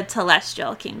the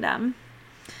telestial kingdom.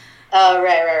 Oh,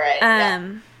 right.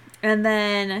 And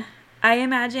then I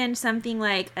imagined something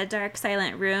like a dark,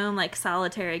 silent room, like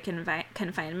solitary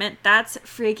confinement. That's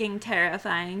freaking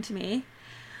terrifying to me.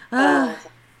 What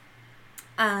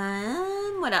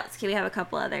else? Okay, we have a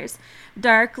couple others.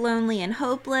 Dark, lonely, and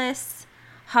hopeless.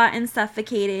 Hot and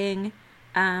suffocating.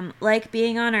 Like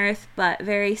being on Earth, but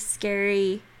very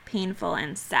scary, painful,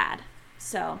 and sad.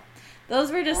 So,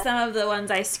 those were just some of the ones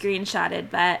I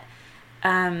screenshotted, but,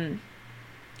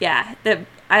 yeah,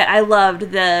 I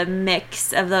loved the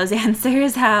mix of those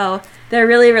answers, how they're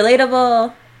really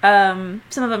relatable,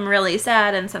 some of them really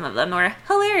sad, and some of them were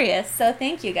hilarious. So,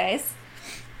 thank you, guys.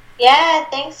 Yeah,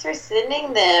 thanks for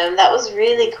sending them. That was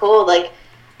really cool. Like,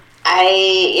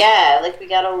 Like we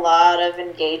got a lot of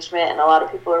engagement and a lot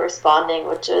of people are responding,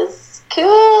 which is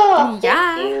cool. Thank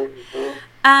Yeah. you.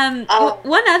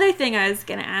 One other thing I was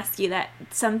gonna ask you, that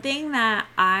something that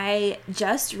I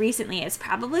just recently, it's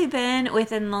probably been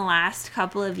within the last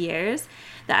couple of years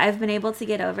that I've been able to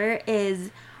get over, is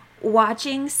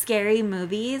watching scary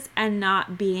movies and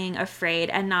not being afraid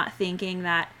and not thinking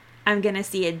that I'm gonna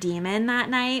see a demon that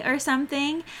night or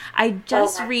something. I Oh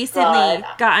just my recently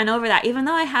god. gotten over that, even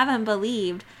though I haven't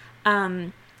believed.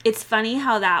 It's funny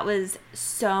how that was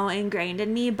so ingrained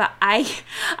in me, but I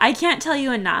can't tell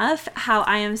you enough how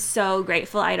I am so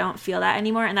grateful I don't feel that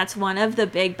anymore. And that's one of the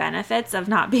big benefits of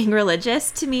not being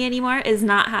religious to me anymore, is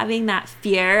not having that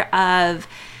fear of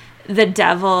the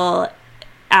devil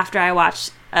after I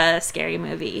watch a scary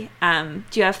movie.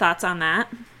 Do you have thoughts on that?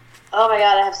 Oh my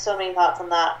god, I have so many thoughts on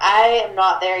that. I am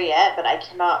not there yet, but I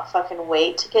cannot fucking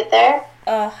wait to get there.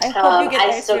 I hope you get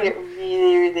I there still soon. get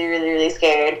really, really, really, really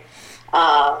scared.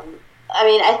 I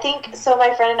mean, I think so.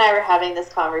 My friend and I were having this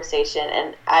conversation,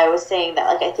 and I was saying that,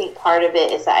 like, I think part of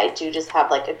it is that I do just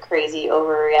have like a crazy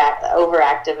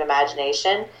overactive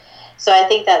imagination. So I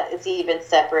think that it's even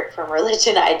separate from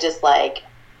religion. I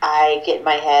get in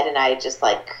my head and I just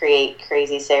like create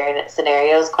crazy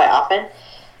scenarios quite often.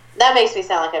 That makes me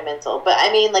sound like I'm mental, but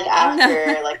I mean, like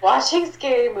after like watching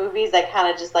scary movies, I kind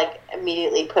of just like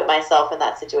immediately put myself in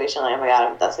that situation. Like, oh my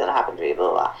god, that's gonna happen to me, blah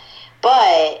blah blah.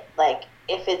 But like,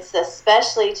 if it's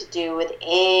especially to do with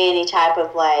any type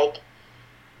of like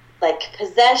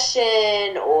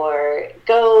possession or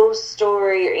ghost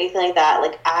story or anything like that,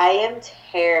 like I am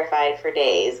terrified for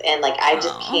days, and like I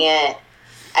just Oh. can't.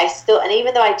 I still, and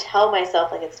even though I tell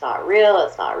myself like it's not real,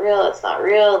 it's not real, it's not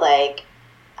real, like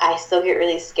I still get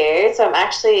really scared. So I'm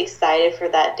actually excited for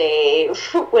that day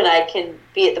when I can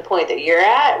be at the point that you're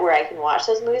at, where I can watch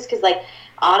those movies. Because, like,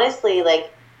 honestly,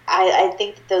 like, I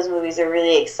think that those movies are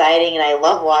really exciting and I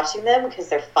love watching them because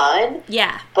they're fun.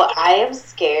 Yeah. But I am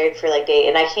scared for, like, day,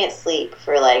 and I can't sleep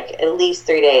for, like, at least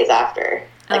 3 days after.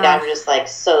 Like, I'm just, like,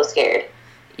 so scared.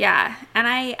 Yeah, and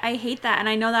I hate that, and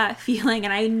I know that feeling,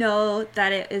 and I know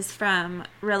that it is from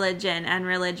religion and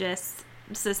religious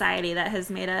society that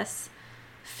has made us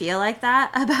feel like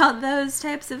that about those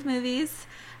types of movies.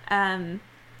 And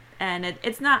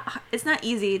it's not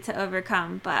easy to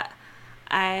overcome, but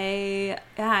I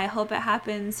hope it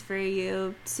happens for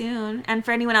you soon, and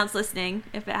for anyone else listening,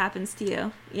 if it happens to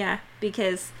you. Yeah,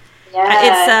 because it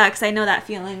Yeah. sucks. I know that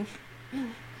feeling.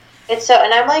 It's so,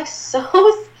 and I'm, like,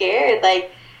 so scared.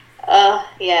 Like,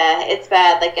 yeah, it's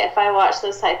bad. Like, if I watch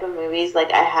those type of movies,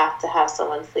 like, I have to have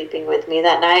someone sleeping with me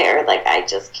that night, or, like, I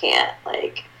just can't,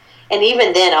 like, and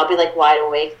even then, I'll be, like, wide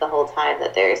awake the whole time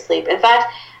that they're asleep. In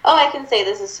fact, I can say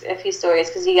this is a few stories,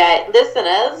 because you guys,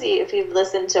 listeners, if you've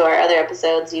listened to our other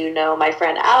episodes, you know my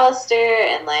friend Alistair,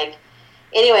 and, like,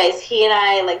 anyways, he and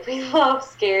I, like, we love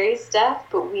scary stuff,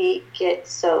 but we get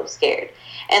so scared.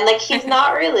 And, like, he's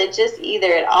not religious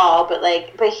either at all, but,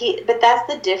 like, but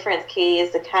that's the difference, Katie,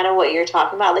 is the kind of what you're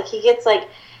talking about. Like, he gets, like,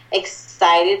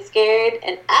 excited, scared,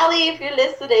 and Allie, if you're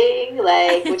listening,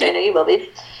 like, which I know you will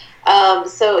be.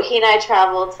 So he and I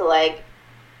traveled to, like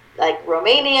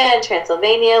Romania and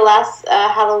Transylvania last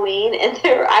Halloween, and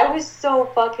I was so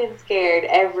fucking scared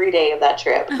every day of that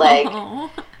trip. Like, Oh.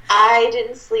 I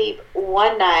didn't sleep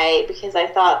one night because I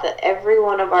thought that every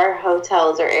one of our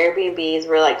hotels or Airbnbs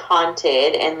were, like,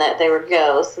 haunted and that they were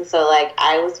ghosts. And so, like,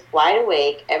 I was wide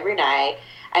awake every night.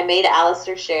 I made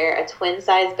Alistair share a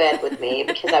twin-size bed with me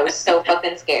because I was so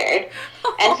fucking scared.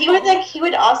 And he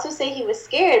would also say he was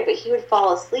scared, but he would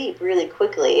fall asleep really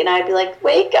quickly. And I'd be like,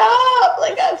 wake up!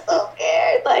 Like, I'm so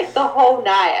scared. Like, the whole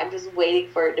night, I'm just waiting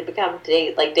for it to become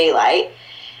daylight.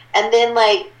 And then,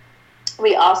 like,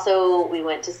 we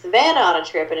went to Savannah on a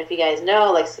trip, and if you guys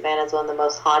know, like, Savannah is one of the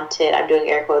most haunted, I'm doing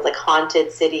air quotes, like,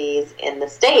 haunted cities in the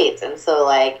States. And so,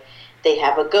 like, they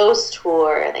have a ghost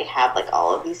tour, and they have, like,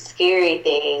 all of these scary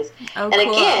things. Oh, And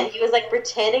cool. again, he was, like,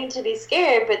 pretending to be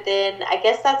scared, but then I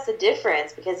guess that's the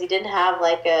difference, because he didn't have,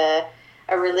 like, a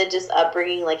religious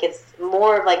upbringing. Like, it's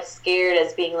more of, like, scared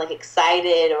as being, like,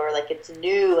 excited, or, like, it's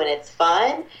new and it's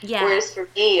fun. Yeah. Whereas for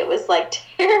me, it was, like,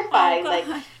 terrifying. Oh, Like,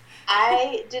 God.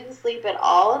 I didn't sleep at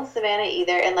all in Savannah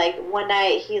either, and, like, one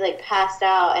night he, like, passed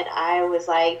out, and I was,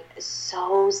 like,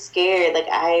 so scared. Like,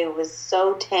 I was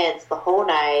so tense the whole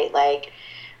night, like,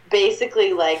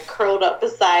 basically, like, curled up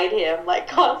beside him, like,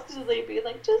 constantly being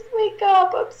like, just wake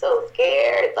up, I'm so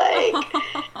scared, like,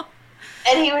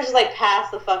 And he was just like,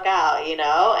 pass the fuck out, you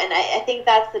know? And I think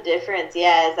that's the difference,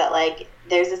 yeah, is that like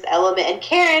there's this element. And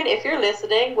Karen, if you're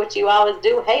listening, which you always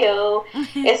do, heyo,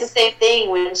 it's the same thing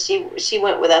when she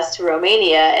went with us to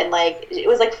Romania, and like it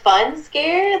was like fun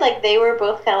scared. Like they were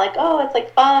both kind of like, oh, it's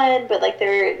like fun, but like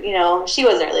they're, you know, she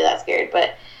wasn't really that scared,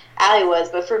 but Allie was.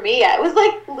 But for me, I was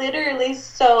like literally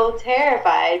so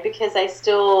terrified because I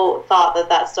still thought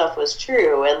that stuff was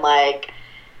true, and like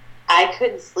I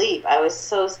couldn't sleep. I was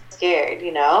so scared,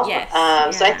 you know?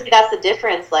 Yes. So I think that's the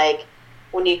difference. Like,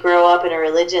 when you grow up in a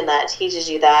religion that teaches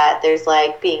you that, there's,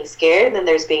 like, being scared, and then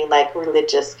there's being, like,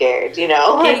 religious scared, you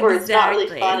know? Like, where it's not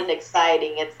really fun and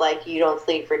exciting. It's like you don't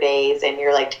sleep for days, and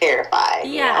you're, like, terrified,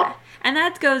 you know? And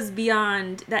that goes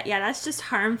beyond that. Yeah, that's just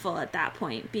harmful at that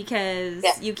point because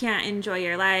you can't enjoy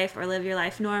your life or live your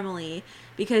life normally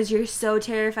because you're so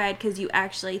terrified because you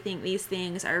actually think these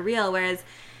things are real. Whereas,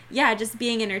 yeah, just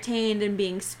being entertained and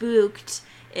being spooked,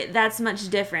 that's much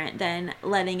different than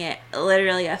letting it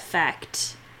literally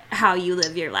affect how you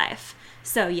live your life.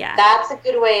 So, yeah. That's a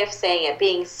good way of saying it.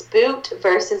 Being spooked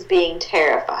versus being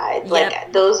terrified. Yep.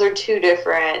 Like, those are two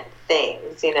different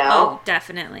things, you know? Oh,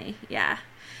 definitely. Yeah.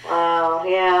 Wow,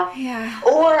 yeah. Yeah.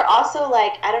 Or also,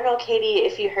 like, I don't know, Katie,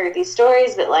 if you heard these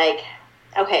stories, but, like,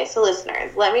 okay, so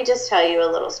listeners, let me just tell you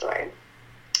a little story.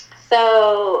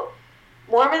 So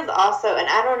Mormons also, and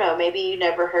I don't know, maybe you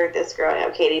never heard this growing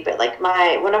up, Katie, but like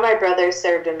one of my brothers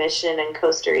served a mission in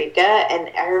Costa Rica, and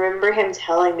I remember him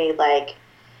telling me like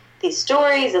these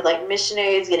stories of like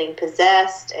missionaries getting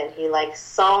possessed, and he like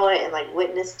saw it and like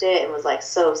witnessed it and was like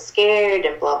so scared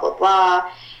and blah blah blah,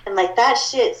 and like that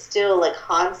shit still like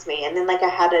haunts me. And then like I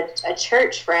had a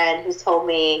church friend who's told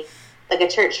me, like a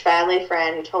church family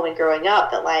friend who told me growing up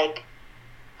that like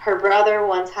her brother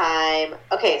one time,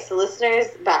 okay, so listeners,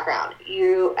 background.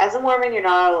 You, as a Mormon, you're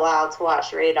not allowed to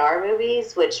watch rated R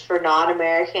movies, which for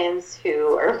non-Americans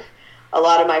who are a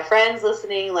lot of my friends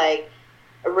listening, like,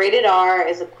 rated R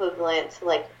is equivalent to,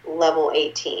 like, level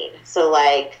 18. So,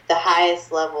 like, the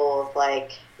highest level of,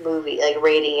 like, movie, like,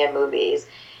 rating in movies.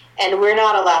 And we're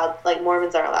not allowed, like,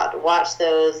 Mormons aren't allowed to watch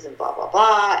those and blah, blah,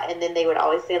 blah. And then they would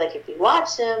always say, like, if you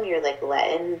watch them, you're, like,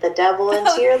 letting the devil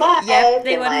into your life. Yep,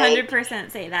 they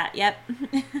 100% say that. Yep.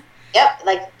 Yep,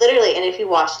 like, literally. And if you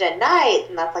watch it at night,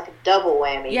 then that's, like, a double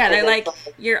whammy. Yeah, they're like,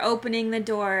 you're opening the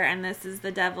door, and this is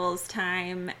the devil's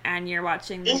time, and you're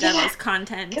watching the devil's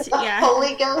content. The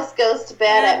Holy Ghost goes to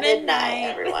bed at midnight,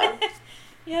 everyone.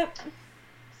 Yep.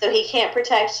 So he can't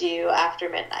protect you after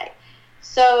midnight.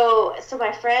 So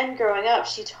my friend growing up,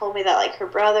 she told me that, like, her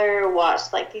brother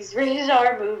watched, like, these rated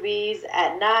R movies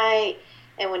at night,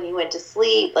 and when he went to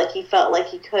sleep, like, he felt like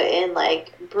he couldn't,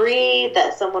 like, breathe,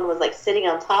 that someone was, like, sitting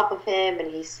on top of him, and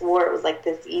he swore it was, like,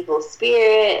 this evil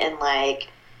spirit, and, like,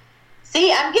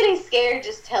 see, I'm getting scared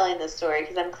just telling this story,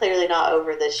 because I'm clearly not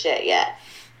over this shit yet.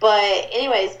 But,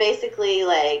 anyways, basically,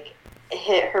 like,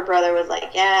 her brother was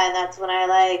like, yeah, and that's when I,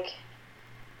 like,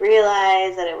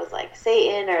 realized that it was like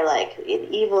Satan or like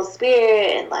an evil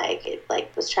spirit, and like it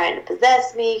like was trying to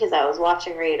possess me because I was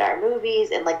watching rated R movies,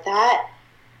 and like that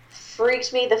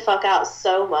freaked me the fuck out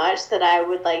so much that I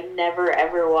would like never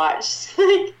ever watch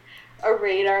like a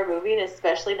rated R movie, and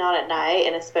especially not at night,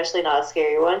 and especially not a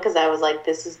scary one, because I was like,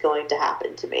 this is going to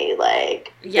happen to me,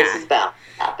 like this is bound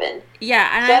to happen. Yeah,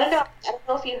 and so I don't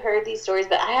know if you heard these stories,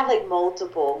 but I have like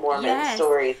multiple Mormon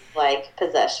stories, like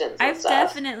possessions and I've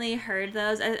stuff. definitely heard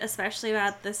those, especially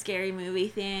about the scary movie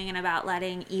thing and about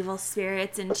letting evil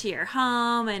spirits into your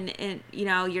home, and you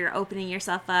know, you're opening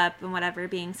yourself up and whatever,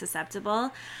 being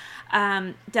susceptible.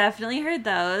 Definitely heard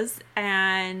those,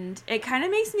 and it kind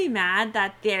of makes me mad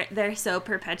that they're so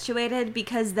perpetuated,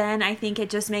 because then I think it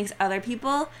just makes other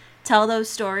people tell those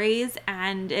stories,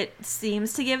 and it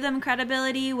seems to give them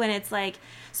credibility when it's like,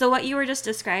 so what you were just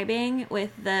describing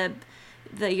with the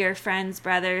your friend's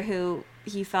brother who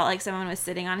he felt like someone was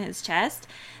sitting on his chest,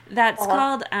 that's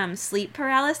called sleep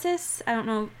paralysis. I don't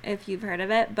know if you've heard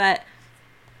of it, but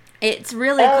it's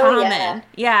really common.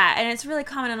 Yeah, and it's really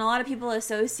common, and a lot of people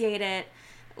associate it,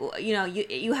 you know,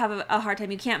 you have a hard time.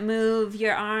 You can't move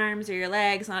your arms or your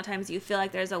legs. A lot of times you feel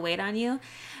like there's a weight on you.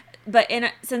 But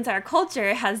since our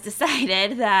culture has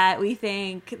decided that we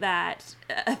think that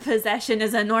a possession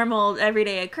is a normal,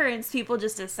 everyday occurrence, people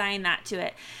just assign that to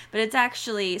it. But it's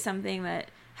actually something that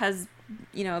has,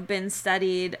 you know, been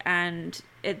studied, and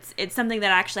it's something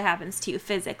that actually happens to you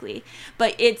physically.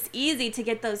 But it's easy to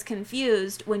get those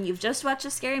confused when you've just watched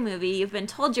a scary movie. You've been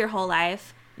told your whole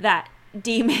life that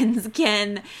demons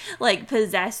can like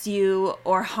possess you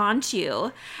or haunt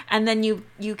you, and then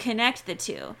you connect the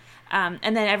two. And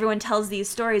then everyone tells these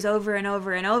stories over and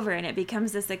over and over, and it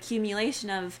becomes this accumulation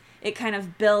of, it kind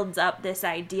of builds up this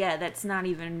idea that's not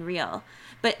even real.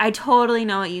 But I totally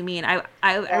know what you mean.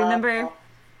 I remember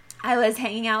I was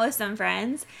hanging out with some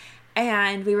friends,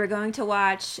 and we were going to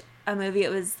watch a movie.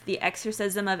 It was The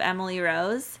Exorcism of Emily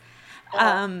Rose.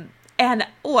 And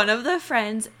one of the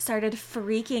friends started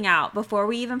freaking out before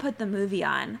we even put the movie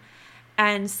on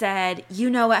and said, you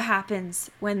know what happens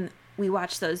when we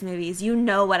watch those movies. You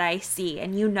know what I see,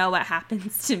 and you know what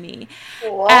happens to me.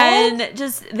 What? And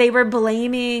just, they were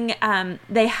blaming,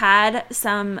 they had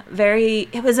some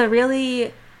it was a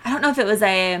really, I don't know if it was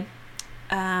a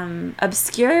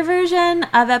obscure version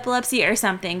of epilepsy or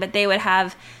something, but they would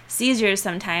have seizures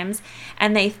sometimes,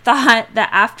 and they thought that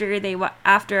after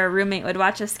a roommate would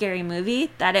watch a scary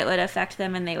movie, that it would affect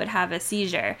them and they would have a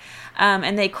seizure.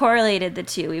 And they correlated the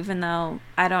two, even though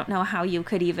I don't know how you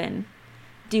could even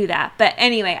do that. But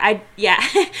anyway,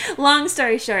 long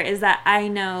story short is that I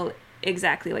know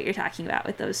exactly what you're talking about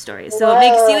with those stories. So It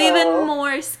makes you even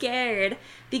more scared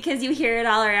because you hear it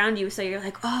all around you. So you're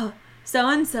like, oh,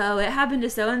 so-and-so, it happened to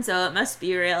so-and-so, it must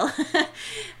be real.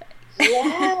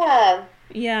 Yeah.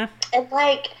 Yeah. And,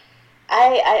 like,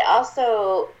 I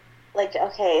also, like,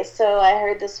 okay, so I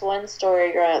heard this one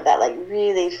story growing up that, like,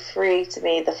 really freaked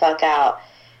me the fuck out.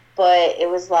 But it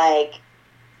was, like,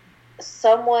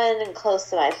 someone close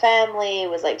to my family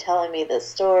was, like, telling me this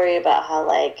story about how,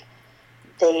 like,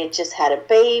 they had just had a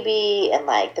baby, and,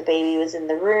 like, the baby was in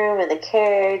the room in the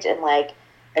carriage, and, like,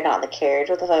 or not in the carriage,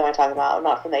 what the fuck am I talking about? I'm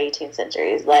not from the 18th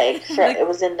centuries. Like, it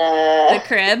was in the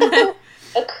crib.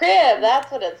 A crib,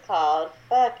 that's what it's called.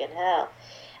 Fucking hell.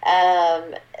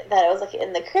 That it was, like,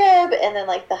 in the crib, and then,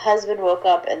 like, the husband woke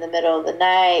up in the middle of the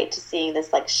night to seeing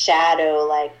this, like, shadow,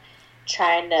 like,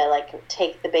 trying to, like,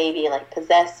 take the baby and, like,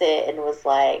 possess it, and was,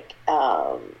 like,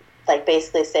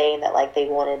 basically saying that, like, they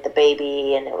wanted the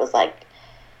baby, and it was, like,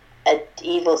 an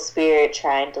evil spirit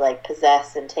trying to, like,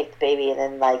 possess and take the baby. And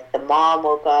then, like, the mom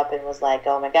woke up and was like,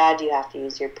 oh my god, you have to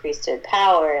use your priesthood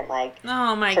power and, like,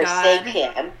 oh my forsake god,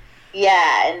 him.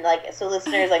 Yeah. And, like, so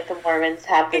listeners, like, the Mormons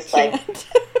have this, like,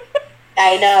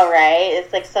 I know, right?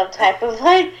 It's like some type of,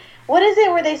 like, what is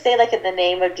it where they say, like, in the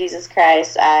name of Jesus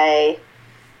Christ, I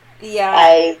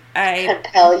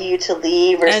compel you to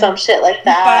leave, or some shit like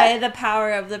that. By the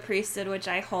power of the priesthood which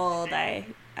I hold, I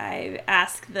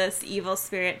ask this evil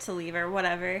spirit to leave, or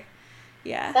whatever.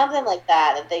 Yeah. Something like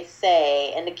that they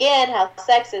say. And again, how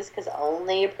sexist, because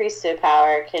only a priesthood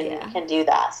power can do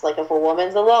that. So, like, if a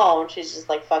woman's alone, she's just,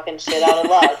 like, fucking shit out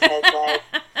of luck, because, like,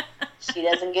 she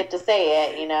doesn't get to say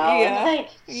it, you know? Yeah. Like,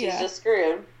 she's just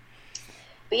screwed.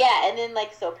 But yeah, and then,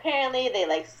 like, so apparently they,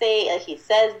 like, say, like, he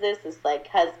says this, like,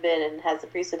 husband, and has the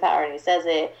priesthood power, and he says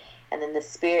it, and then the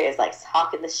spirit is, like,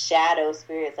 talking, the shadow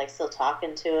spirit is, like, still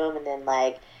talking to him, and then,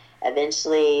 like,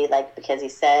 eventually, like, because he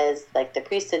says, like, the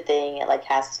priesthood thing, it, like,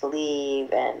 has to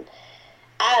leave, and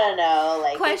I don't know,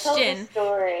 like, question, they told the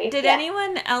story.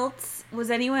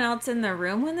 Was anyone else in the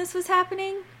room when this was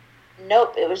happening?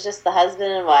 Nope, it was just the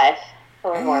husband and wife who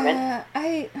were Mormon.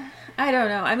 I don't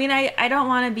know. I mean, I don't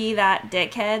want to be that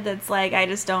dickhead that's like, I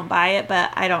just don't buy it,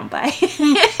 but I don't buy it.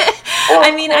 Well,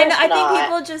 I mean, I think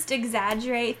people just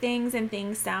exaggerate things and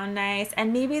things sound nice,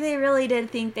 and maybe they really did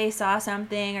think they saw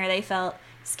something or they felt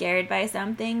scared by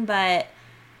something, but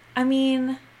I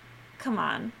mean, come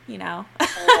on, you know.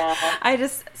 Yeah.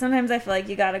 Sometimes I feel like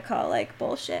you gotta call, like,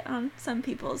 bullshit on some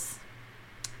people's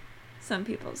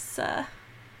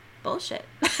bullshit.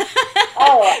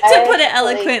 Oh, to put it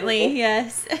eloquently,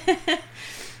 yes.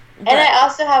 And I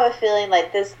also have a feeling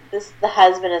like the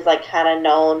husband is, like, kind of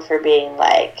known for being,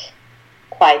 like,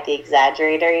 quite the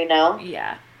exaggerator, you know?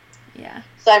 Yeah.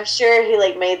 So I'm sure he,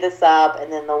 like, made this up,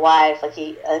 and then the wife, like,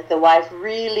 the wife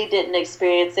really didn't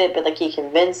experience it, but, like, he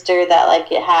convinced her that,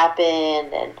 like, it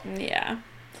happened, and yeah.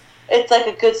 It's like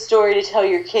a good story to tell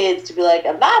your kids, to be like,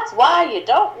 and that's why you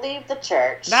don't leave the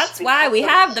church. That's why we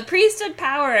have the priesthood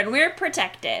power and we're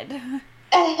protected.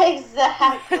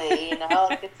 Exactly, you know,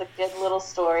 like, it's a good little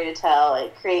story to tell.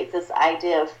 It creates this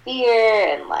idea of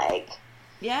fear and, like,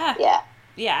 yeah.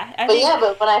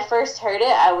 But when I first heard it,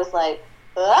 I was like,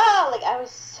 ah, like, I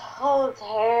was so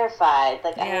terrified.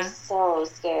 Like, I was so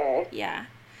scared. Yeah.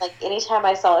 Like, anytime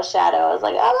I saw a shadow, I was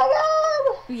like, oh my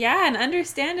god. Yeah, and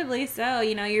understandably so.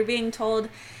 You know, you're being told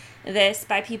this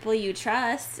by people you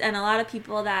trust, and a lot of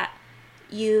people that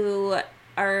you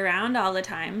are around all the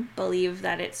time believe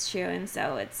that it's true, and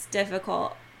so it's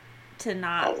difficult to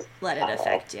not let it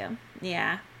affect you.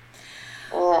 Yeah.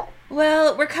 Well,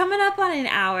 we're coming up on an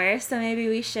hour, so maybe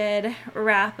we should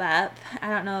wrap up. I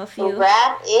don't know if you...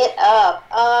 Wrap it up.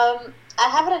 I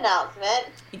have an announcement.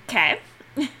 Okay.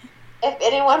 if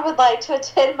anyone would like to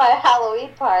attend my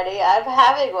Halloween party, I'm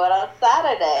having one on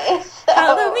Saturday. So.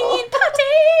 Halloween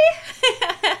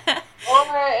party! Or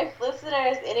if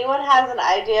listeners, anyone has an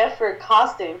idea for a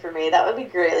costume for me, that would be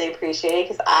greatly appreciated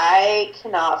because I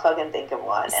cannot fucking think of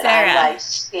one. And Sarah. I'm like,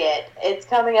 shit, it's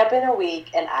coming up in a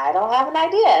week and I don't have an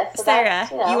idea. So Sarah,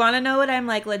 you want to know what I'm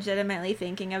like legitimately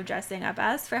thinking of dressing up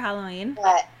as for Halloween?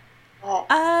 What?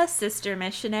 A sister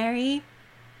missionary.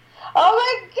 Oh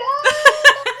my god!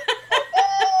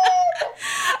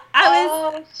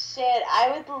 Oh shit!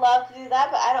 I would love to do that,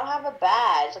 but I don't have a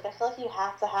badge. Like I feel like you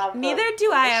have to have. Neither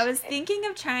do I. I was thinking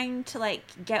of trying to like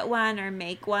get one or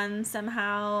make one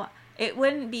somehow. It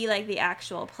wouldn't be like the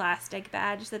actual plastic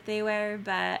badge that they wear,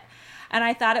 and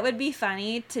I thought it would be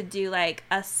funny to do like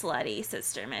a slutty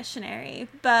sister missionary,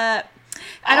 but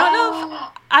I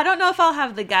don't know if I'll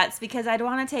have the guts because I'd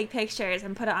want to take pictures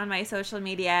and put it on my social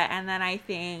media, and then I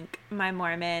think my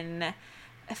Mormon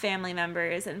family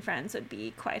members and friends would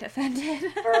be quite offended.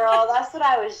 Girl, that's what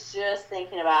I was just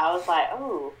thinking about. I was like,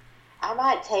 ooh, I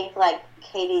might take like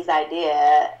Katie's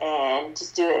idea and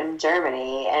just do it in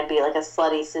Germany and be like a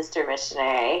slutty sister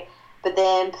missionary. But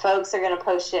then folks are going to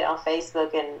post it on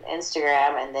Facebook and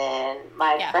Instagram, and then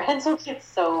my friends would get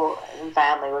and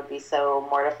family would be so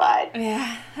mortified.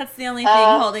 Yeah, that's the only thing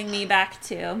holding me back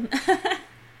too.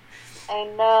 I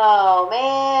know,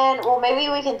 man. Well, maybe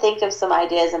we can think of some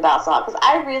ideas and bounce on, because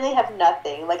I really have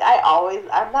nothing. Like,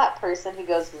 I'm that person who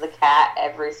goes to the cat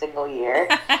every single year.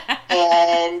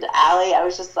 And Allie, I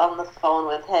was just on the phone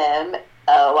with him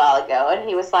a while ago, and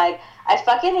he was like, I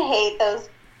fucking hate those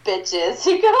bitches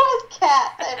who go as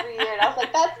cats every year. And I was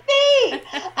like, that's me!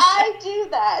 I do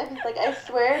that. And he's like, I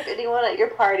swear if anyone at your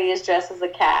party is dressed as a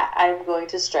cat, I'm going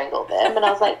to strangle them. And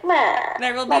I was like, nah.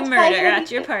 There will be murder at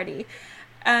your party.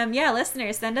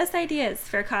 Listeners, send us ideas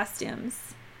for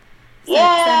costumes.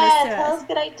 Tell us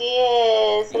good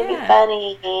ideas. It'll be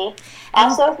funny.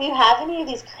 Also, if you have any of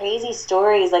these crazy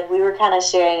stories, like we were kind of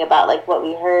sharing about, like what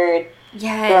we heard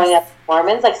growing up with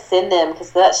Mormons, like send them, because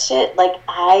that shit, like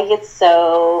I get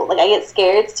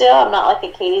scared still. I'm not like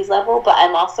at Katie's level, but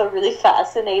I'm also really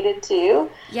fascinated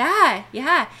too. Yeah.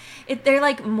 They're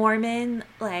like Mormon,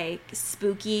 like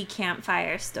spooky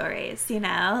campfire stories,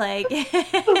 like,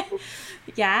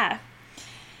 yeah.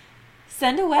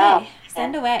 Send away.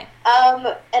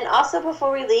 And also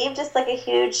before we leave, just like a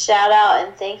huge shout out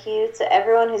and thank you to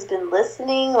everyone who's been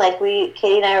listening. Like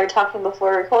Katie and I were talking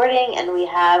before recording, and we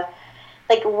have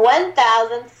like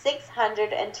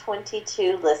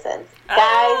 1,622 listens.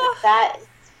 Guys, that is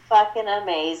fucking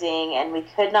amazing, and we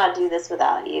could not do this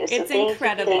without you. So it's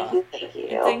incredible. Thank you.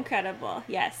 It's incredible.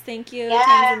 Yes, thank you.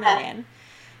 Times a million.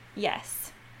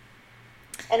 Yes.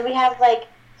 And we have like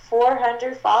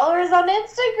 400 followers on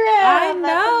Instagram. I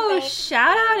know.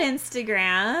 Shout out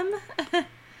Instagram.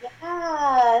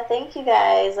 Yeah, thank you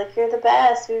guys. Like, you're the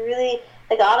best. We really,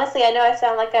 like, honestly, I know I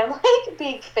sound like I'm like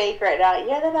being fake right now.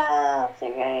 You're the best.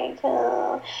 You're very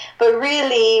cool. But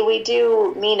really, we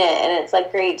do mean it, and it's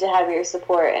like great to have your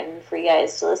support and for you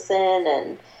guys to listen.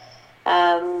 And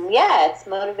it's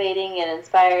motivating and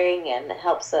inspiring and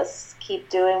helps us keep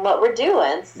doing what we're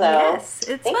doing. So yes,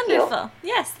 it's wonderful.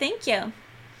 Yes, thank you.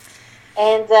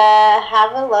 And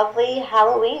have a lovely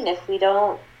Halloween. If we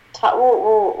don't talk,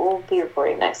 we'll be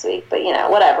recording next week. But,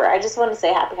 whatever. I just want to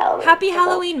say happy Halloween. Happy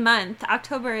Halloween month.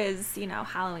 October is,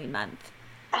 Halloween month.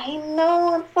 I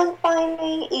know. It's like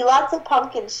finding. Eat lots of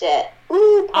pumpkin shit.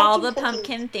 Ooh, all the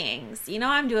pumpkin things.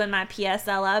 I'm doing my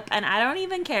PSL up, and I don't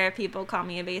even care if people call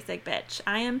me a basic bitch.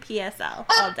 I am PSL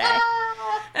all day.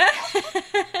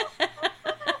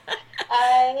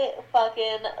 I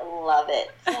fucking love it.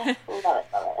 Love it.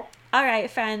 All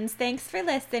right, friends. Thanks for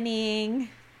listening.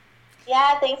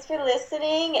 Yeah, thanks for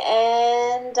listening,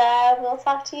 and we'll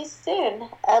talk to you soon.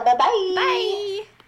 Bye-bye. Bye.